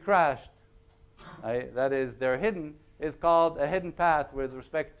known to be crashed. That is, they're hidden, is called a hidden path with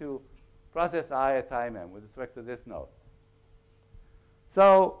respect to process I at time m, with respect to this node.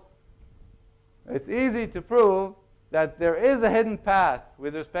 So it's easy to prove that there is a hidden path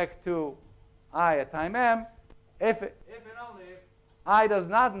with respect to I at time m if and only if I does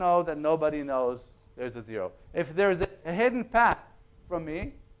not know that nobody knows there's a 0. If there's a hidden path from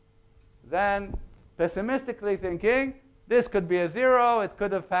me, then pessimistically thinking, this could be a 0. It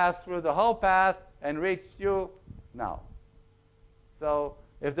could have passed through the whole path and reached you now. So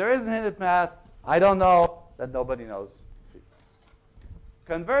if there is a hidden path, I don't know that nobody knows.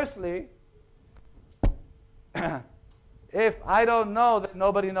 Conversely, if I don't know that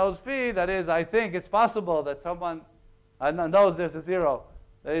nobody knows phi, that is, I think it's possible that someone knows there's a 0.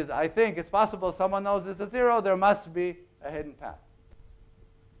 That is, I think it's possible someone knows there's a 0, there must be a hidden path.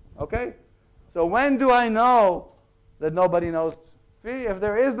 Okay? So when do I know that nobody knows phi? If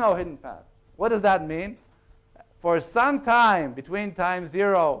there is no hidden path. What does that mean? For some time between time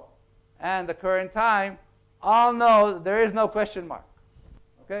 0 and the current time, I'll know there is no question mark.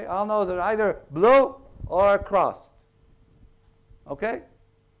 Okay? I'll know they're either blue or crossed. Okay?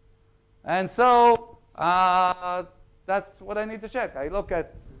 And so that's what I need to check. I look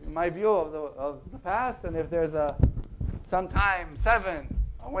at my view of the past, and if there's some time 7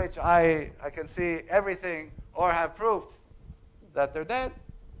 on which I can see everything or have proof that they're dead,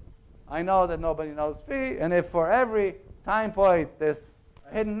 I know that nobody knows phi. And if for every time point there's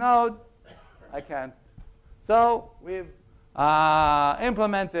a hidden node, I can't. So we've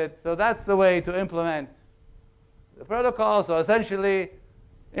implemented. So that's the way to implement the protocol. So essentially,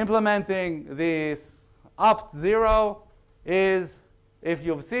 implementing this opt 0 is if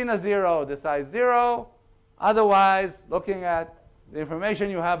you've seen a 0, decide 0. Otherwise, looking at the information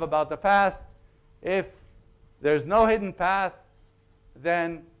you have about the past, if there's no hidden path,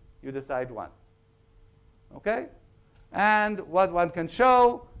 then you decide 1. Okay? And what one can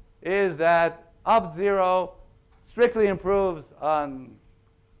show is that opt 0 strictly improves on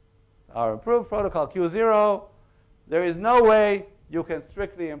our improved protocol Q0. There is no way you can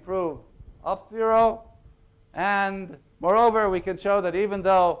strictly improve opt 0. And moreover, we can show that even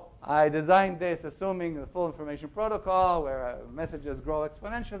though I designed this assuming the full information protocol where messages grow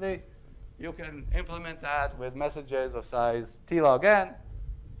exponentially, you can implement that with messages of size t log n.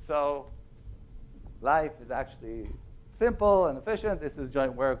 So life is actually simple and efficient. This is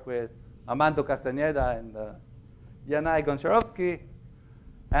joint work with Armando Castañeda and Yanai Goncharovsky.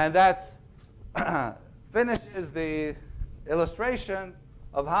 And that finishes the illustration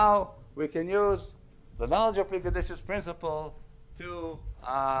of how we can use the knowledge of preconditions principle to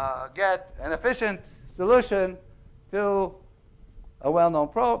get an efficient solution to a well-known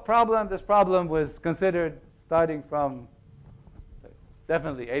problem. This problem was considered starting from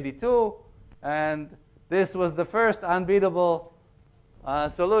definitely 82, and this was the first unbeatable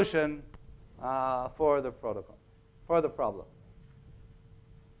solution for the protocol, for the problem.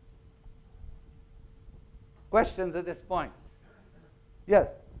 Questions at this point? Yes?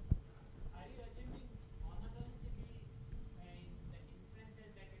 Are you achieving monotonicity in the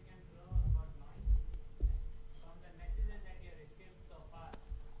inferences that you can draw about noise from the messages that you have received so far?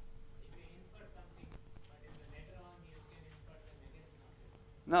 If you infer something, but in the later on you can infer the negation of it.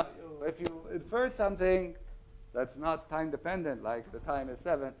 No, if you infer something that's not time dependent, like the time is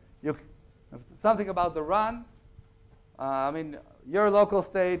 7, something about the run, I mean, your local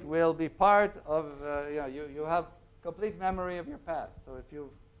state will be part of, you have complete memory of your past. So if you've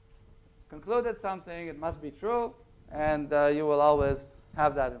concluded something, it must be true, and you will always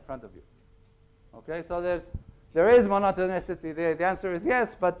have that in front of you. Okay, so there is monotonicity. The answer is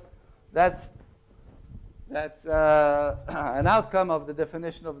yes, but that's an outcome of the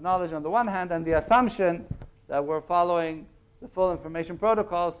definition of knowledge on the one hand, and the assumption that we're following the full information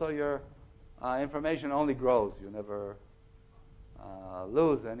protocol, so your information only grows. You never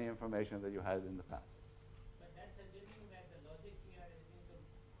lose any information that you had in the past. But that's assuming that the logic you are using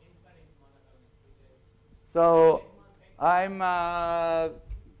to infer is monotonic. So I'm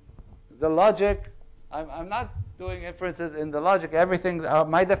the logic. I'm not doing inferences in the logic. Everything.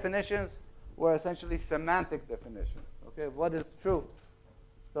 My definitions were essentially semantic definitions. Okay, what is true?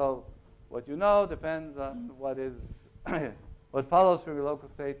 So what you know depends on what is what follows from your local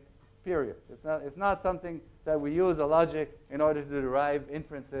state period. It's not something that we use a logic in order to derive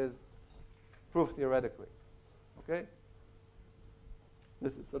inferences, proof theoretically. Okay?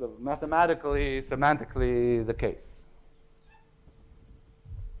 This is sort of mathematically, semantically the case.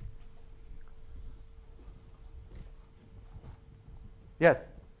 Yes?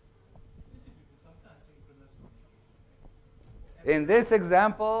 In this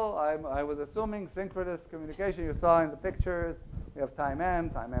example, I was assuming synchronous communication. You saw in the pictures, we have time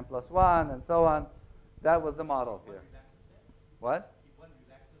n plus 1, and so on. That was the model here. What?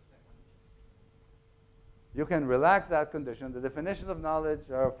 You can relax that condition. The definitions of knowledge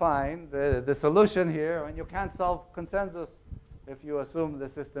are fine. The solution here, and you can't solve consensus if you assume the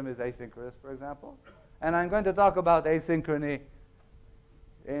system is asynchronous, for example. And I'm going to talk about asynchrony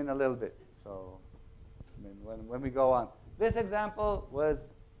in a little bit. So, I mean, when we go on. This example was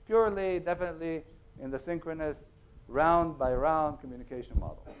purely, definitely in the synchronous round-by-round communication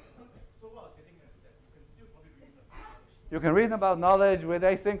model. So what I was getting at is that you can still probably reason about knowledge. You can reason about knowledge with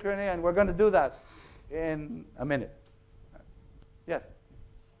asynchrony, and we're going to do that in a minute. Yes?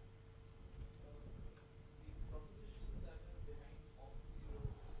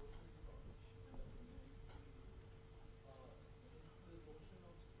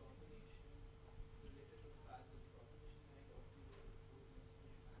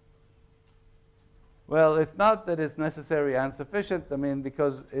 Well, it's not that it's necessary and sufficient. I mean,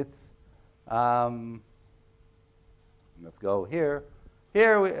 because it's, let's go here.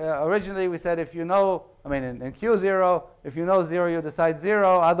 Here, originally we said if you know, I mean, in Q0, if you know 0, you decide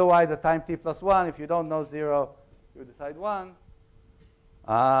 0. Otherwise, at time t plus 1, if you don't know 0, you decide 1.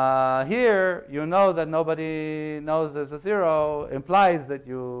 Here, you know that nobody knows there's a 0 implies that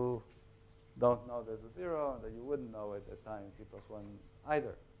you don't know there's a 0, and that you wouldn't know it at time t plus 1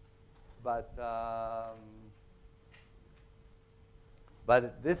 either. But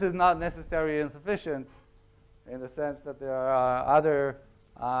this is not necessary and sufficient in the sense that there are other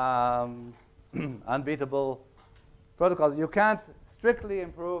unbeatable protocols. You can't strictly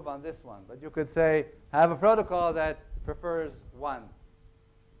improve on this one, but you could say have a protocol that prefers 1.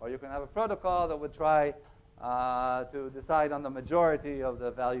 Or you can have a protocol that would try to decide on the majority of the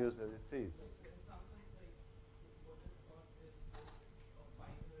values that it sees.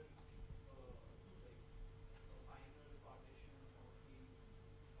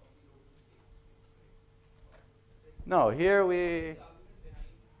 No, here we.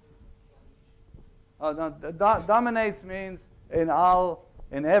 Oh no, dominates means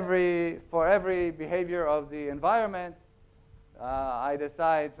for every behavior of the environment, I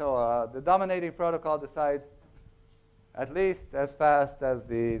decide. So the dominating protocol decides at least as fast as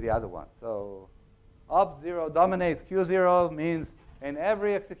the other one. So op0 dominates Q0 means in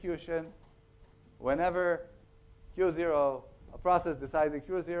every execution, whenever Q0, a process decides that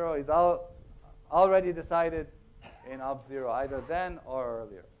Q0 is already decided in op0, either then or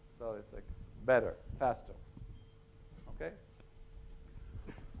earlier. So it's like better, faster. Okay?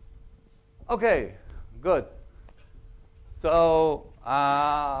 Okay, good. So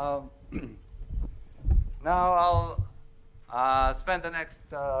now I'll spend the next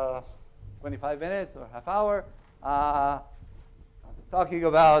 25 minutes or half hour talking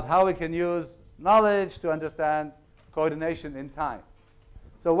about how we can use knowledge to understand coordination in time.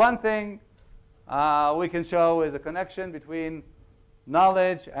 So one thing we can show is a connection between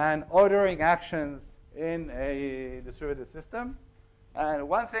knowledge and ordering actions in a distributed system. And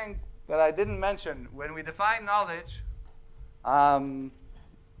one thing that I didn't mention, when we define knowledge,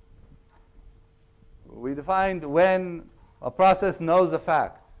 we defined when a process knows a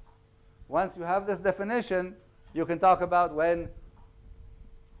fact. Once you have this definition, you can talk about when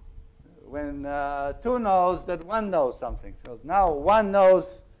 2 knows that 1 knows something. So now 1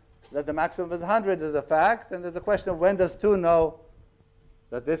 knows that the maximum is 100 is a fact, and there's a question of when does 2 know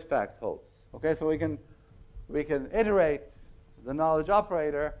that this fact holds. Okay, so we can iterate the knowledge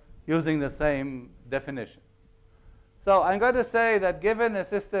operator using the same definition. So I'm going to say that given a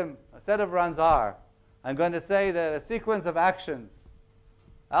system, a set of runs R, I'm going to say that a sequence of actions,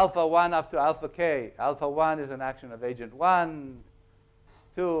 alpha 1 up to alpha k, alpha 1 is an action of agent 1,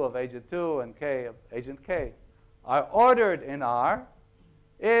 2 of agent 2, and k of agent k, are ordered in R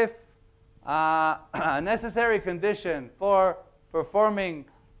if a necessary condition for performing,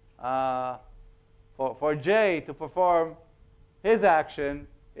 for J to perform his action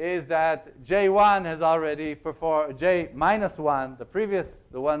is that J1 has already performed, J minus 1, the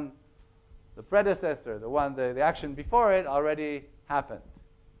predecessor, the action before it already happened.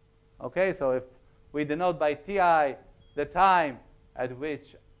 Okay, so if we denote by Ti the time at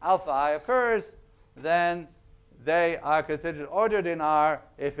which alpha I occurs, then they are considered ordered in R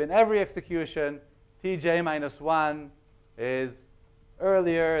if in every execution Tj minus 1 is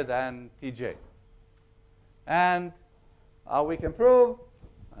earlier than Tj. And we can prove,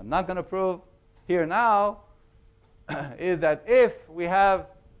 I'm not going to prove here now, is that if we have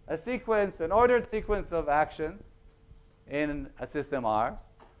a sequence, an ordered sequence of actions in a system R,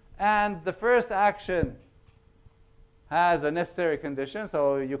 and the first action has a necessary condition,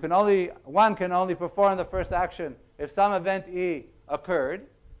 so one can only perform the first action if some event E occurred,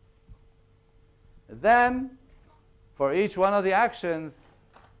 then for each one of the actions,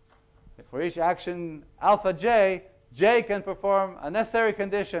 for each action alpha j, j can perform a necessary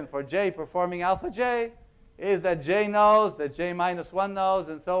condition for j performing alpha j is that j knows, that j minus 1 knows,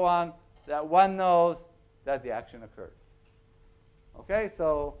 and so on, that 1 knows that the action occurred. Okay,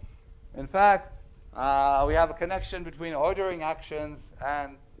 so in fact, we have a connection between ordering actions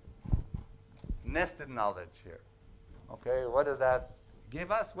and nested knowledge here. Okay, what does that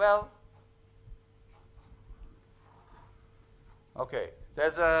give us? Well, okay,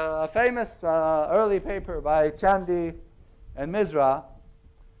 there's a famous early paper by Chandy and Misra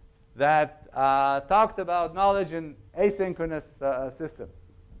that talked about knowledge in asynchronous systems.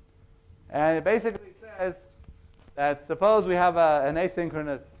 And it basically says that suppose we have an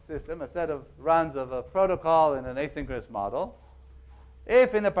asynchronous system, a set of runs of a protocol in an asynchronous model.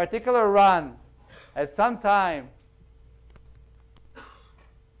 If in a particular run, at some time,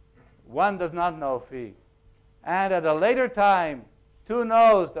 one does not know phi, and at a later time, 2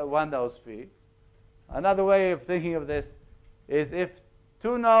 knows that 1 knows phi. Another way of thinking of this is if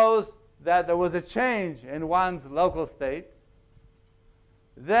 2 knows that there was a change in 1's local state,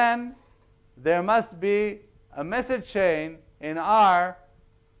 then there must be a message chain in R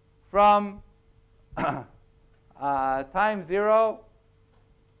from time 0,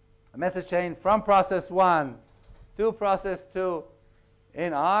 a message chain from process 1 to process 2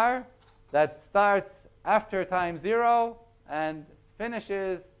 in R that starts after time 0 and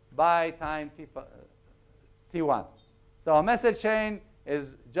finishes by time t1. So a message chain is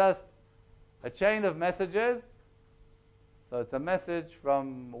just a chain of messages. So it's a message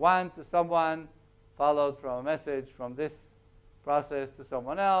from 1 to someone, followed from a message from this process to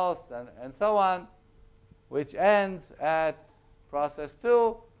someone else, and so on, which ends at process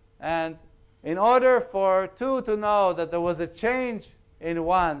 2. And in order for 2 to know that there was a change in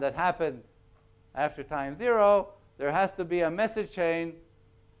 1 that happened after time 0, there has to be a message chain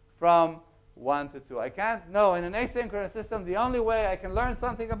from 1 to 2. I can't know. In an asynchronous system, the only way I can learn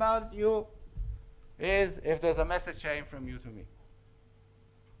something about you is if there's a message chain from you to me.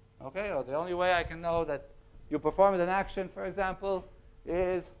 Okay? Or the only way I can know that you performed an action, for example,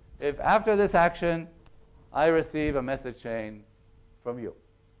 is if after this action, I receive a message chain from you.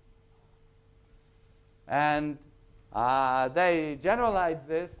 And they generalize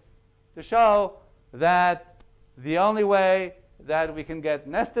this to show that the only way that we can get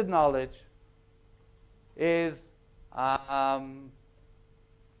nested knowledge is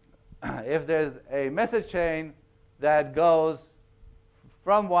if there's a message chain that goes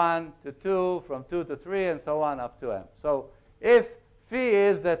from 1 to 2, from 2 to 3, and so on up to m. So if phi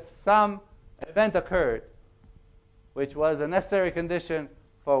is that some event occurred, which was a necessary condition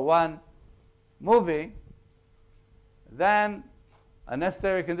for 1 moving, then a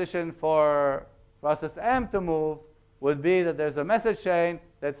necessary condition for process m to move would be that there's a message chain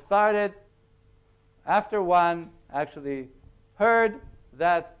that started after 1 actually heard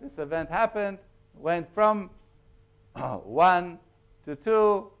that this event happened, went from 1 to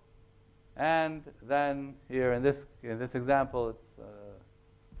 2, and then here in this example, it's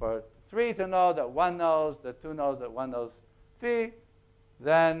for 3 to know that 1 knows, that 2 knows that 1 knows phi,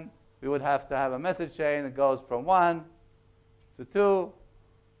 then we would have to have a message chain that goes from 1 to 2,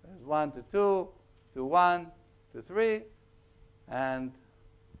 there's 1 to 2, to 1 to 3, and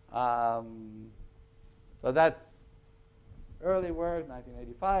so that's early work,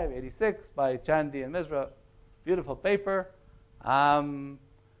 1985, 86, by Chandy and Misra, beautiful paper. And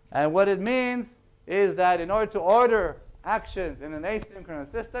what it means is that in order to order actions in an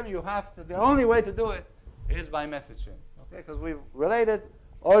asynchronous system, you have to, the only way to do it is by message chains. Okay, because we've related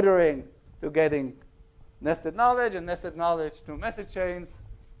ordering to getting nested knowledge and nested knowledge to message chains,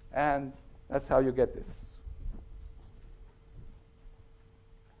 and that's how you get this.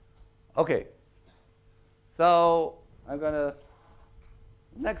 Okay, so I'm going to,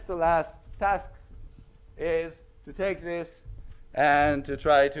 next to last task is to take this and to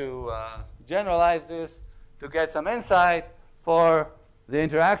try to generalize this to get some insight for the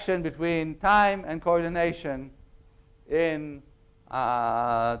interaction between time and coordination in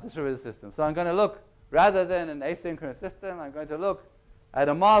distributed systems. So I'm going to look rather than an asynchronous system, I'm going to look at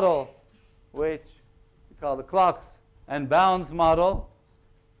a model which we call the clocks and bounds model.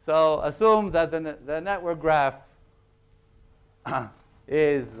 So assume that the network graph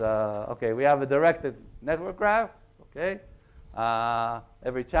is, okay, we have a directed network graph, okay?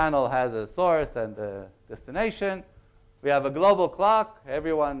 Every channel has a source and a destination. We have a global clock.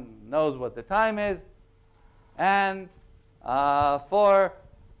 Everyone knows what the time is. And for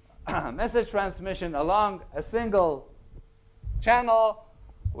message transmission along a single channel,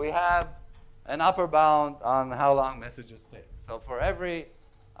 we have an upper bound on how long messages take. So for every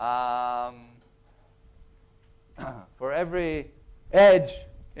edge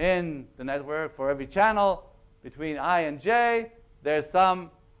in the network, for every channel between I and J, there's some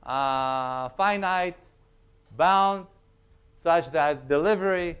finite bound such that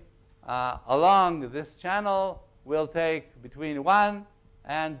delivery along this channel will take between 1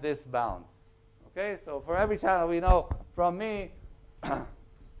 and this bound. Okay, so for every channel, we know from me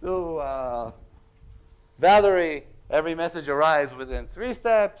to Valerie, every message arrives within 3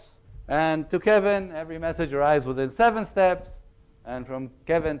 steps. And to Kevin, every message arrives within 7 steps. And from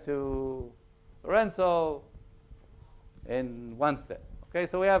Kevin to Lorenzo in 1 step. Okay,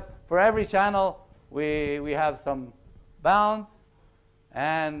 so we have, for every channel, we have some bound.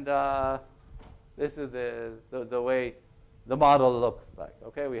 And this is the way the model looks like.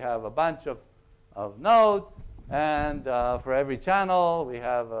 Okay, we have a bunch of nodes. And for every channel, we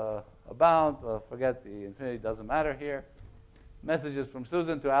have a bound. Forget the infinity, doesn't matter here. Messages from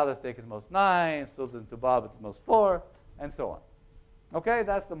Susan to Alice take at most 9. Susan to Bob at most 4, and so on. Okay,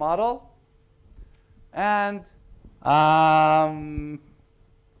 that's the model. And I'll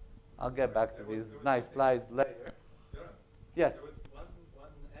get back to these nice slides later. Yoram, Yes? there was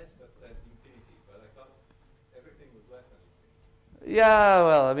one edge that said infinity, but I thought everything was less than infinity. Yeah,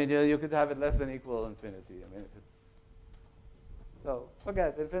 well, I mean, you could have it less than equal infinity. I mean, so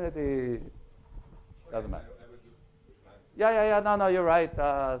forget infinity. Doesn't matter. I would just Yeah. No, you're right.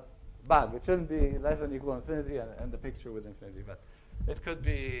 Bug. It shouldn't be less than equal infinity and the picture with infinity, but it could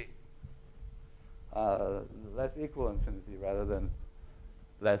be less equal infinity rather than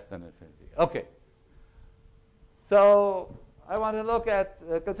less than infinity. Okay. So I want to look at,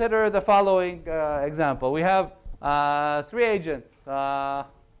 consider the following example. We have 3 agents,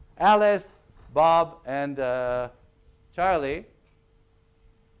 Alice, Bob, and Charlie.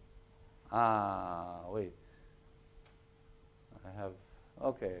 Wait. I have,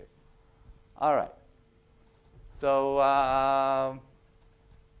 okay. All right. So I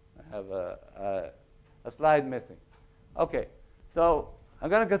have a slide missing. Okay. So I'm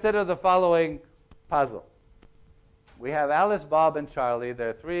going to consider the following puzzle. We have Alice, Bob, and Charlie. There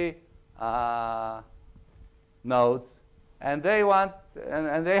are 3 nodes. And they want,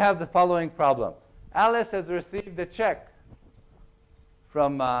 and they have the following problem. Alice has received a check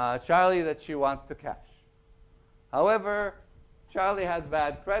from Charlie that she wants to cash. However, Charlie has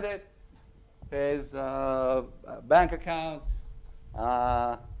bad credit. His bank account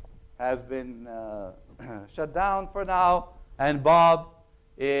has been shut down for now, and Bob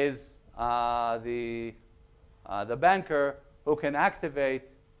is the banker who can activate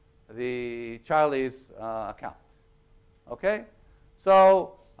the Charlie's account. Okay,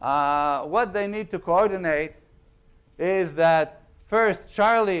 so what they need to coordinate is that first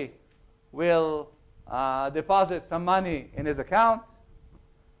Charlie will deposit some money in his account,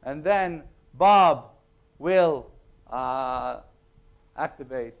 and then Bob will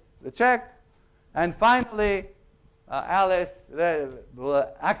activate the check, and finally Alice will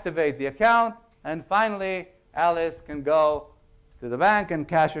activate the account, and finally Alice can go to the bank and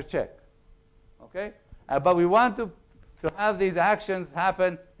cash her check. Okay, but we want to have these actions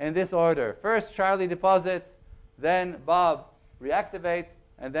happen in this order. First Charlie deposits, then Bob reactivates,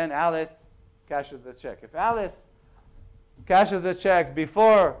 and then Alice cashes the check. If Alice cashes the check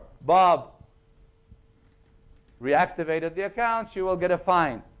before Bob reactivated the account, she will get a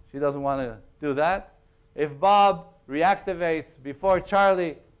fine. She doesn't want to do that. If Bob reactivates before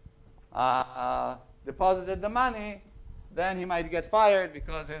Charlie deposited the money, then he might get fired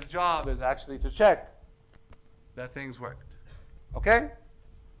because his job is actually to check that things worked. Okay?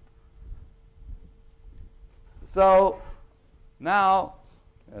 So now,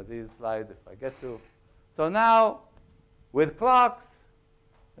 these slides, if I get to. So now, with clocks,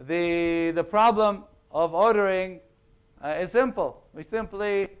 the problem of ordering is simple. We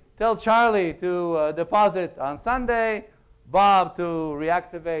simply tell Charlie to deposit on Sunday, Bob to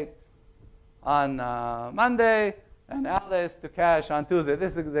reactivate on Monday, and Alice to cash on Tuesday.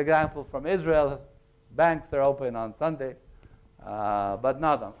 This is an example from Israel. Banks are open on Sunday. but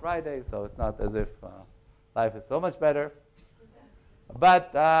not on Friday, so it's not as if life is so much better.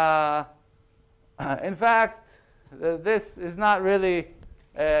 But in fact, this is not really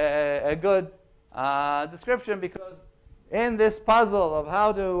a good description, because in this puzzle of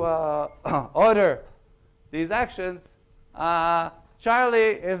how to order these actions,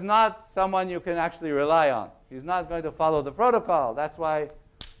 Charlie is not someone you can actually rely on. He's not going to follow the protocol. That's why,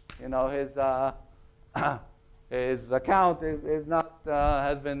 you know, his account is not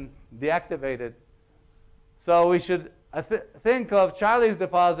has been deactivated. So we should think of Charlie's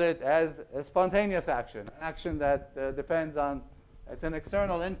deposit as a spontaneous action, an action that depends on, it's an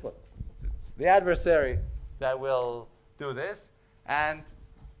external input. It's the adversary that will do this. And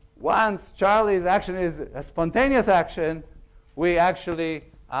once Charlie's action is a spontaneous action, we actually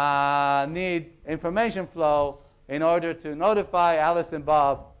need information flow in order to notify Alice and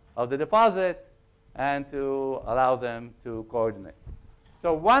Bob of the deposit and to allow them to coordinate.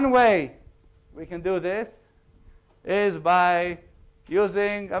 So one way we can do this is by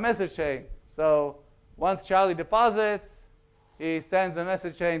using a message chain. So once Charlie deposits, he sends a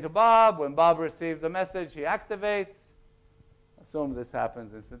message chain to Bob. When Bob receives a message, he activates. Assume this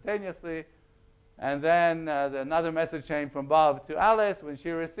happens instantaneously. And then another message chain from Bob to Alice. When she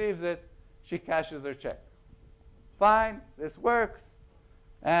receives it, she cashes her check. Fine, this works,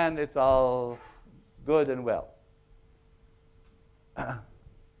 and it's all good and well.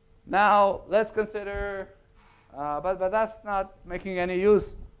 Now, let's consider, but that's not making any use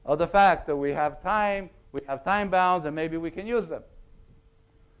of the fact that we have time bounds, and maybe we can use them.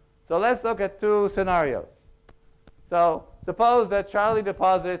 So let's look at two scenarios. So suppose that Charlie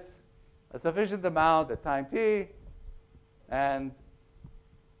deposits a sufficient amount at time t, and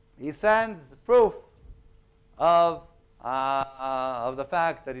he sends proof of the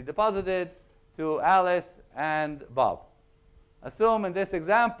fact that he deposited to Alice and Bob. Assume in this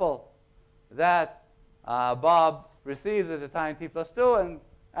example that Bob receives it at time t plus 2 and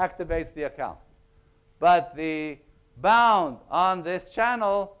activates the account. But the bound on this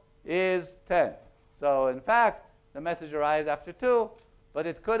channel is 10. So in fact, the message arrives after 2, but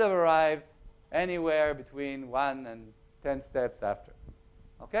it could have arrived anywhere between 1 and 10 steps after.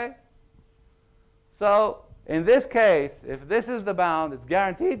 Okay? So in this case, if this is the bound, it's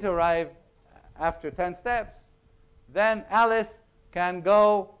guaranteed to arrive after 10 steps, then Alice can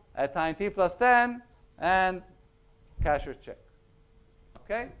go at time t plus 10 and cash her check.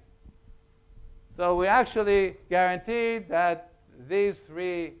 Okay? So we actually guaranteed that these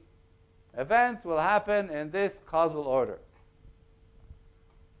three events will happen in this causal order.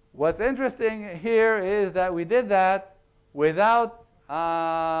 What's interesting here is that we did that without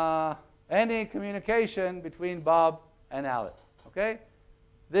any communication between Bob and Alice. Okay?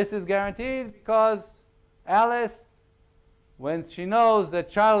 This is guaranteed because Alice, when she knows that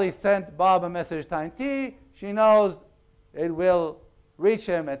Charlie sent Bob a message time t, she knows it will reach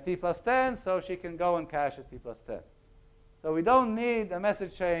him at t plus 10, so she can go and cache at t plus 10. So we don't need a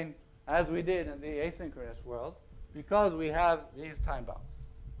message chain as we did in the asynchronous world, because we have these time bounds.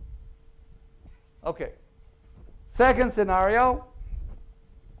 Okay. Second scenario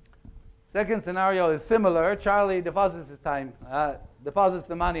is similar. Charlie deposits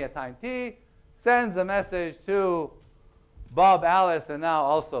the money at time t, sends a message to Bob, Alice, and now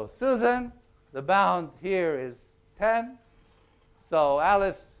also Susan. The bound here is 10. So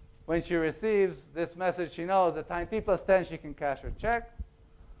Alice, when she receives this message, she knows at time t plus 10 she can cash her check.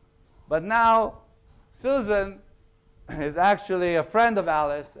 But now Susan is actually a friend of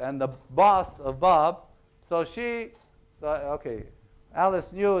Alice and the boss of Bob. So okay,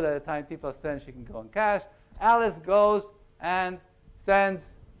 Alice knew that at time t plus 10 she can go and cash. Alice goes and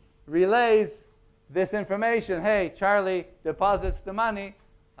relays this information. Hey, Charlie deposits the money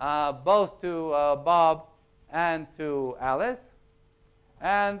both to Bob and to Alice.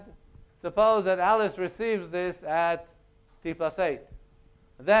 And suppose that Alice receives this at t plus 8.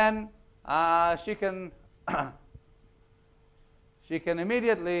 Then she can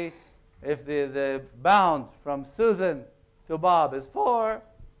immediately, if the bound from Susan to Bob is 4,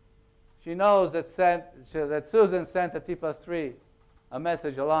 she knows that Susan sent at t plus 3 a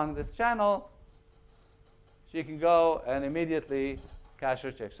message along this channel. She can go and immediately cash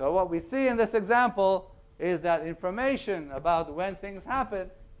her check. So what we see in this example is that information about when things happen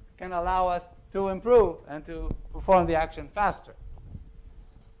can allow us to improve and to perform the action faster.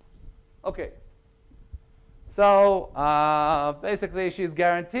 Okay. So basically, she's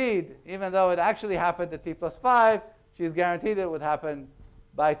guaranteed, even though it actually happened at t plus 5, she's guaranteed it would happen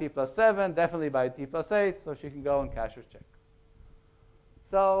by t plus 7, definitely by t plus 8, so she can go and cash her check.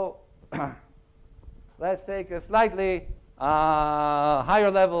 So let's take a slightly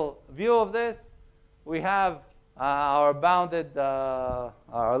higher level view of this. We have our bounded,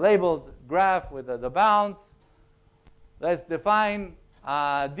 our labeled graph with the bounds. Let's define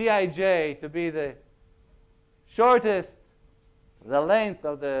Dij to be the shortest, the length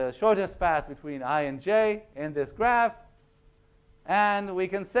of the shortest path between I and j in this graph. And we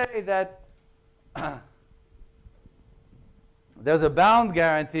can say that there's a bound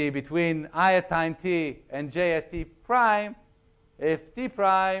guarantee between I at time t and j at t prime if t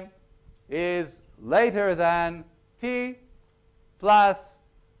prime is later than t plus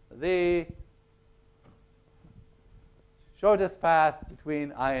the shortest path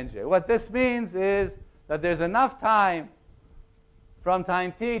between I and j. What this means is that there's enough time from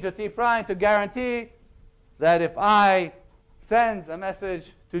time t to t prime to guarantee that if I sends a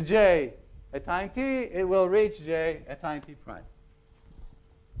message to j at time t, it will reach j at time t prime.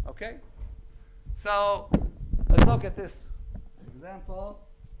 Okay? So let's look at this example.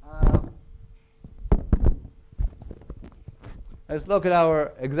 Let's look at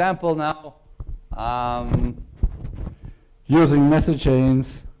our example now using message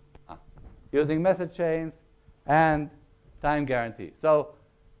chains and time guarantee. So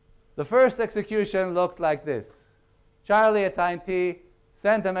the first execution looked like this. Charlie at time t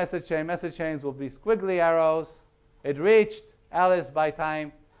sent a message chain. Message chains will be squiggly arrows. It reached Alice by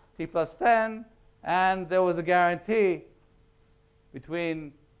time t plus 10, and there was a guarantee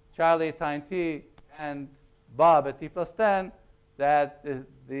between Charlie at time t and Bob at t plus 10 that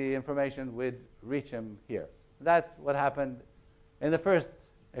the information would reach him here. That's what happened in the first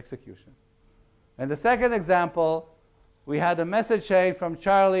execution. In the second example, we had a message chain from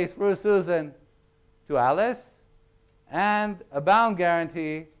Charlie through Susan to Alice, and a bound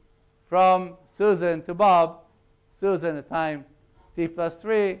guarantee from Susan to Bob, Susan at time t plus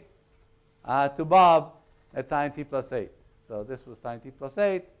 3 to Bob at time t plus 8. So this was time t plus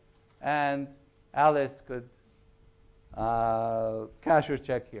 8, and Alice could cash her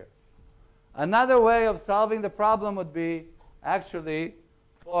check here. Another way of solving the problem would be actually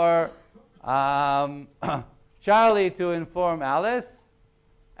for Charlie to inform Alice,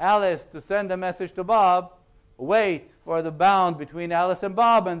 Alice to send a message to Bob, wait for the bound between Alice and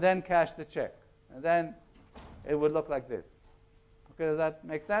Bob, and then cash the check. And then it would look like this. Okay, does that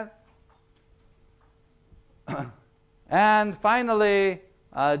make sense? And finally,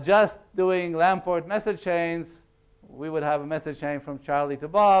 just doing Lamport message chains, we would have a message chain from Charlie to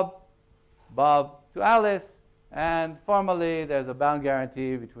Bob, Bob to Alice, and formally there's a bound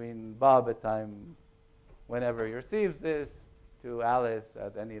guarantee between Bob at time whenever he receives this to Alice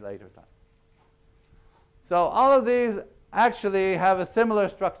at any later time. So all of these actually have a similar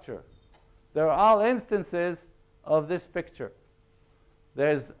structure. They're all instances of this picture.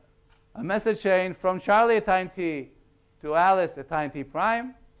 There's a message chain from Charlie at time t to Alice at time t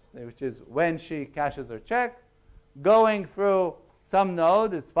prime, which is when she cashes her check, going through some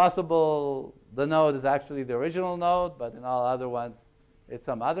node. It's possible the node is actually the original node, but in all other ones, it's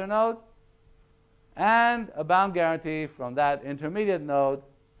some other node. And a bound guarantee from that intermediate node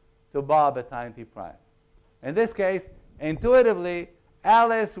to Bob at time t prime. In this case, intuitively,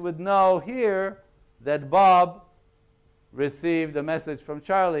 Alice would know here that Bob received a message from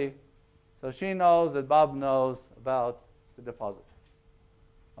Charlie, so she knows that Bob knows about the deposit.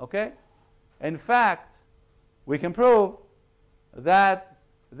 Okay? In fact, we can prove that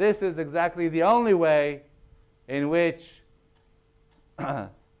this is exactly the only way in which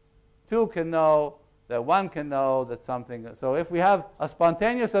two can know that one can know that something. So if we have a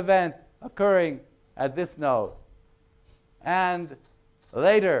spontaneous event occurring at this node, and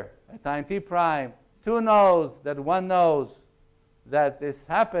later at time t prime, two knows that one knows that this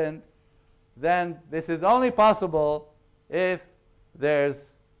happened, then this is only possible if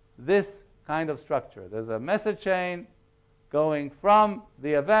there's this kind of structure. There's a message chain going from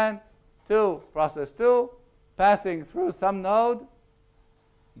the event to process 2, passing through some node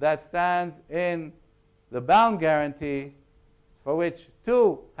that stands in the bound guarantee, for which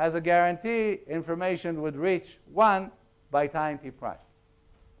 2 has a guarantee information would reach 1 by time t prime.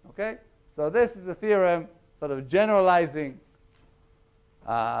 Okay? So this is a theorem sort of generalizing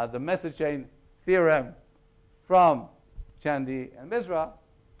the message chain theorem from Chandy and Mizra.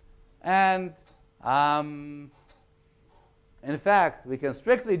 And in fact, we can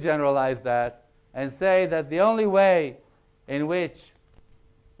strictly generalize that and say that the only way in which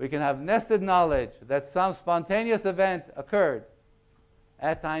we can have nested knowledge that some spontaneous event occurred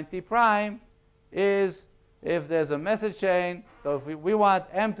at time t prime is if there's a message chain. So if we want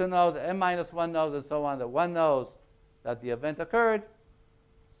m to know that m minus 1 knows and so on, that 1 knows that the event occurred,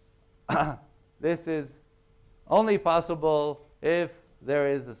 this is only possible if there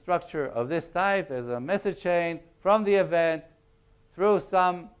is a structure of this type. There's a message chain from the event through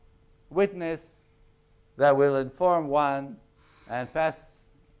some witness that will inform one and pass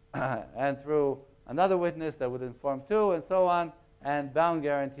and through another witness that would inform two, and so on, and bound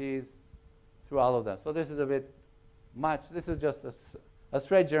guarantees through all of them. So this is a bit much. This is just a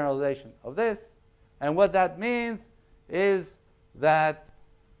straight generalization of this. And what that means is that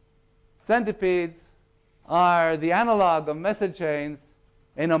centipedes are the analog of message chains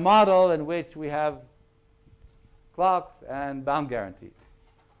in a model in which we have clocks and bound guarantees.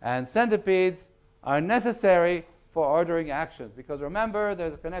 And centipedes are necessary for ordering actions, because remember,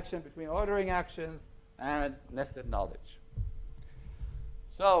 there's a connection between ordering actions and nested knowledge.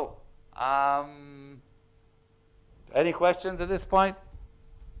 So, any questions at this point?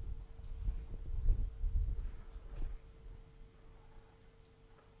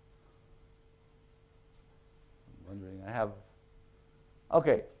 I'm wondering, I have,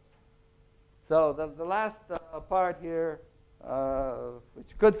 okay. So the last part here,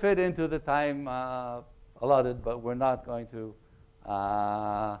 which could fit into the time allotted, but we're not going to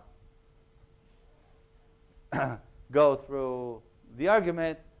go through the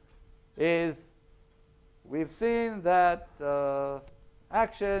argument, is we've seen that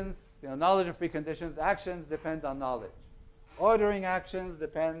actions, knowledge of preconditions, actions depend on knowledge. Ordering actions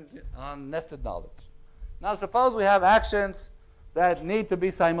depends on nested knowledge. Now suppose we have actions that need to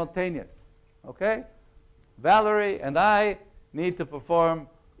be simultaneous. Okay? Valerie and I need to perform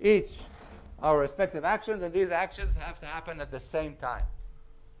each our respective actions, and these actions have to happen at the same time.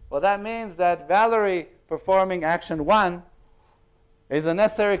 Well, that means that Valerie performing action 1 is a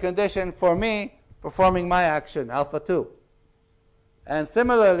necessary condition for me performing my action, alpha 2. And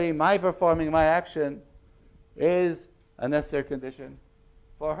similarly, my performing my action is a necessary condition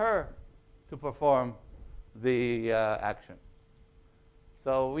for her to perform the action.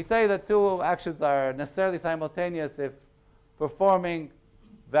 So we say that two actions are necessarily simultaneous if performing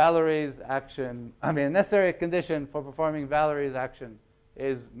Valerie's action, a necessary condition for performing Valerie's action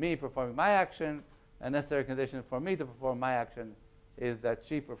is me performing my action. A necessary condition for me to perform my action is that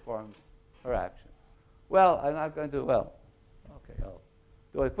she performs her action. Well, I'm not going to, okay, I'll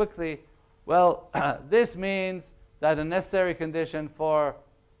do it quickly. Well, this means that a necessary condition for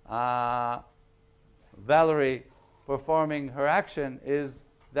Valerie performing her action is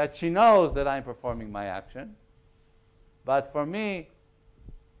that she knows that I'm performing my action. But for me,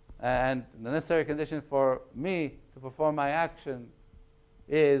 and the necessary condition for me to perform my action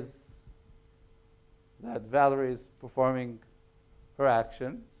is that Valerie is performing her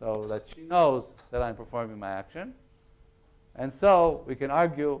action, so that she knows that I'm performing my action. And so we can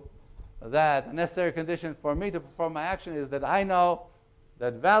argue that a necessary condition for me to perform my action is that I know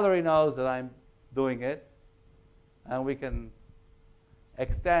that Valerie knows that I'm doing it. And we can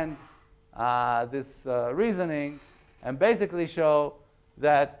extend this reasoning and basically show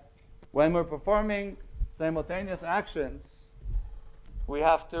that when we're performing simultaneous actions, we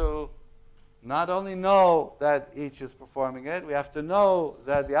have to not only know that each is performing it, we have to know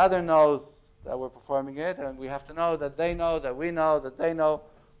that the other knows that we're performing it, and we have to know that they know that we know that they know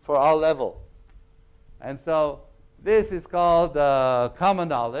for all levels. And so this is called common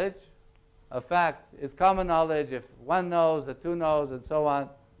knowledge. A fact is common knowledge if one knows, the two knows, and so on,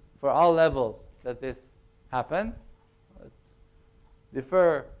 for all levels that this happens. Let's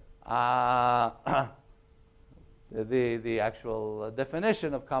defer the actual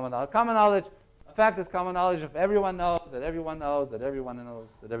definition of common knowledge. Common knowledge, a fact is common knowledge if everyone knows that everyone knows that everyone knows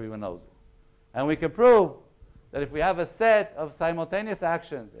that everyone knows it. And we can prove that if we have a set of simultaneous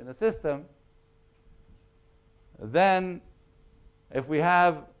actions in a system, then if we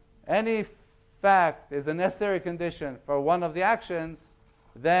have any fact is a necessary condition for one of the actions,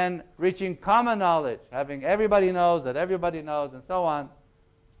 then reaching common knowledge, having everybody knows that everybody knows, and so on,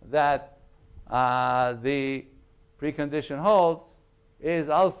 that the precondition holds, is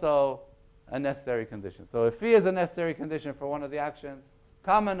also a necessary condition. So if phi is a necessary condition for one of the actions,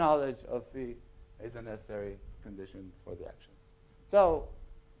 common knowledge of phi is a necessary condition for the action. So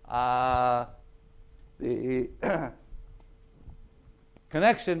the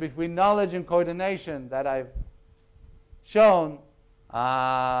connection between knowledge and coordination that I've shown,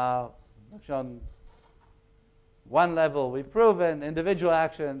 one level. We've proven individual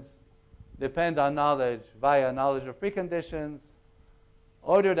actions depend on knowledge via knowledge of preconditions.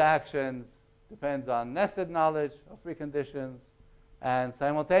 Ordered actions depends on nested knowledge of preconditions. And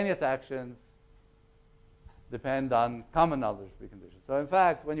simultaneous actions depend on common knowledge of preconditions. So in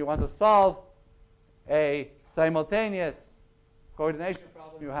fact, when you want to solve a simultaneous coordination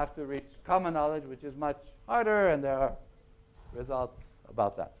problem, you have to reach common knowledge, which is much harder, and there are results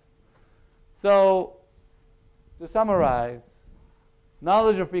about that. So to summarize,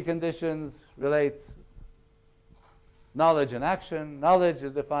 knowledge of preconditions relates knowledge and action. Knowledge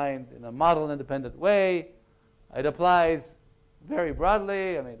is defined in a model-independent way. It applies very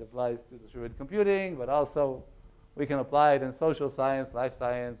broadly. I mean, it applies to distributed computing, but also we can apply it in social science, life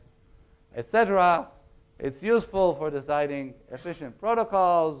science, etc. It's useful for deciding efficient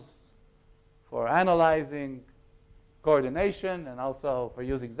protocols, for analyzing coordination, and also for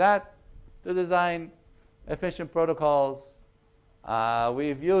using that to design efficient protocols.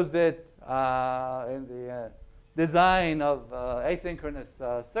 We've used it in the design of asynchronous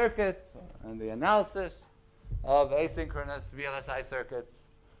circuits and the analysis of asynchronous VLSI circuits.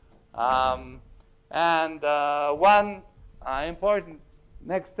 One important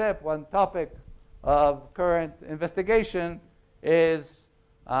next step, one topic of current investigation is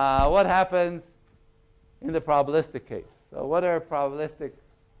what happens in the probabilistic case. So what are probabilistic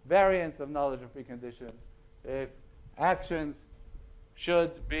variants of knowledge of preconditions if actions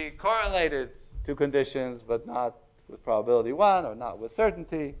should be correlated to conditions but not with probability 1 or not with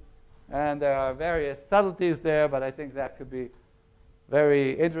certainty? And there are various subtleties there, but I think that could be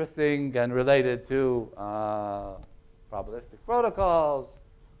very interesting and related to probabilistic protocols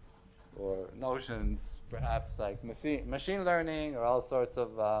or notions perhaps like machine learning or all sorts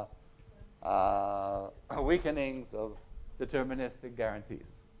of weakenings of deterministic guarantees.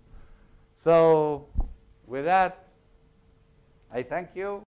 So with that, I thank you.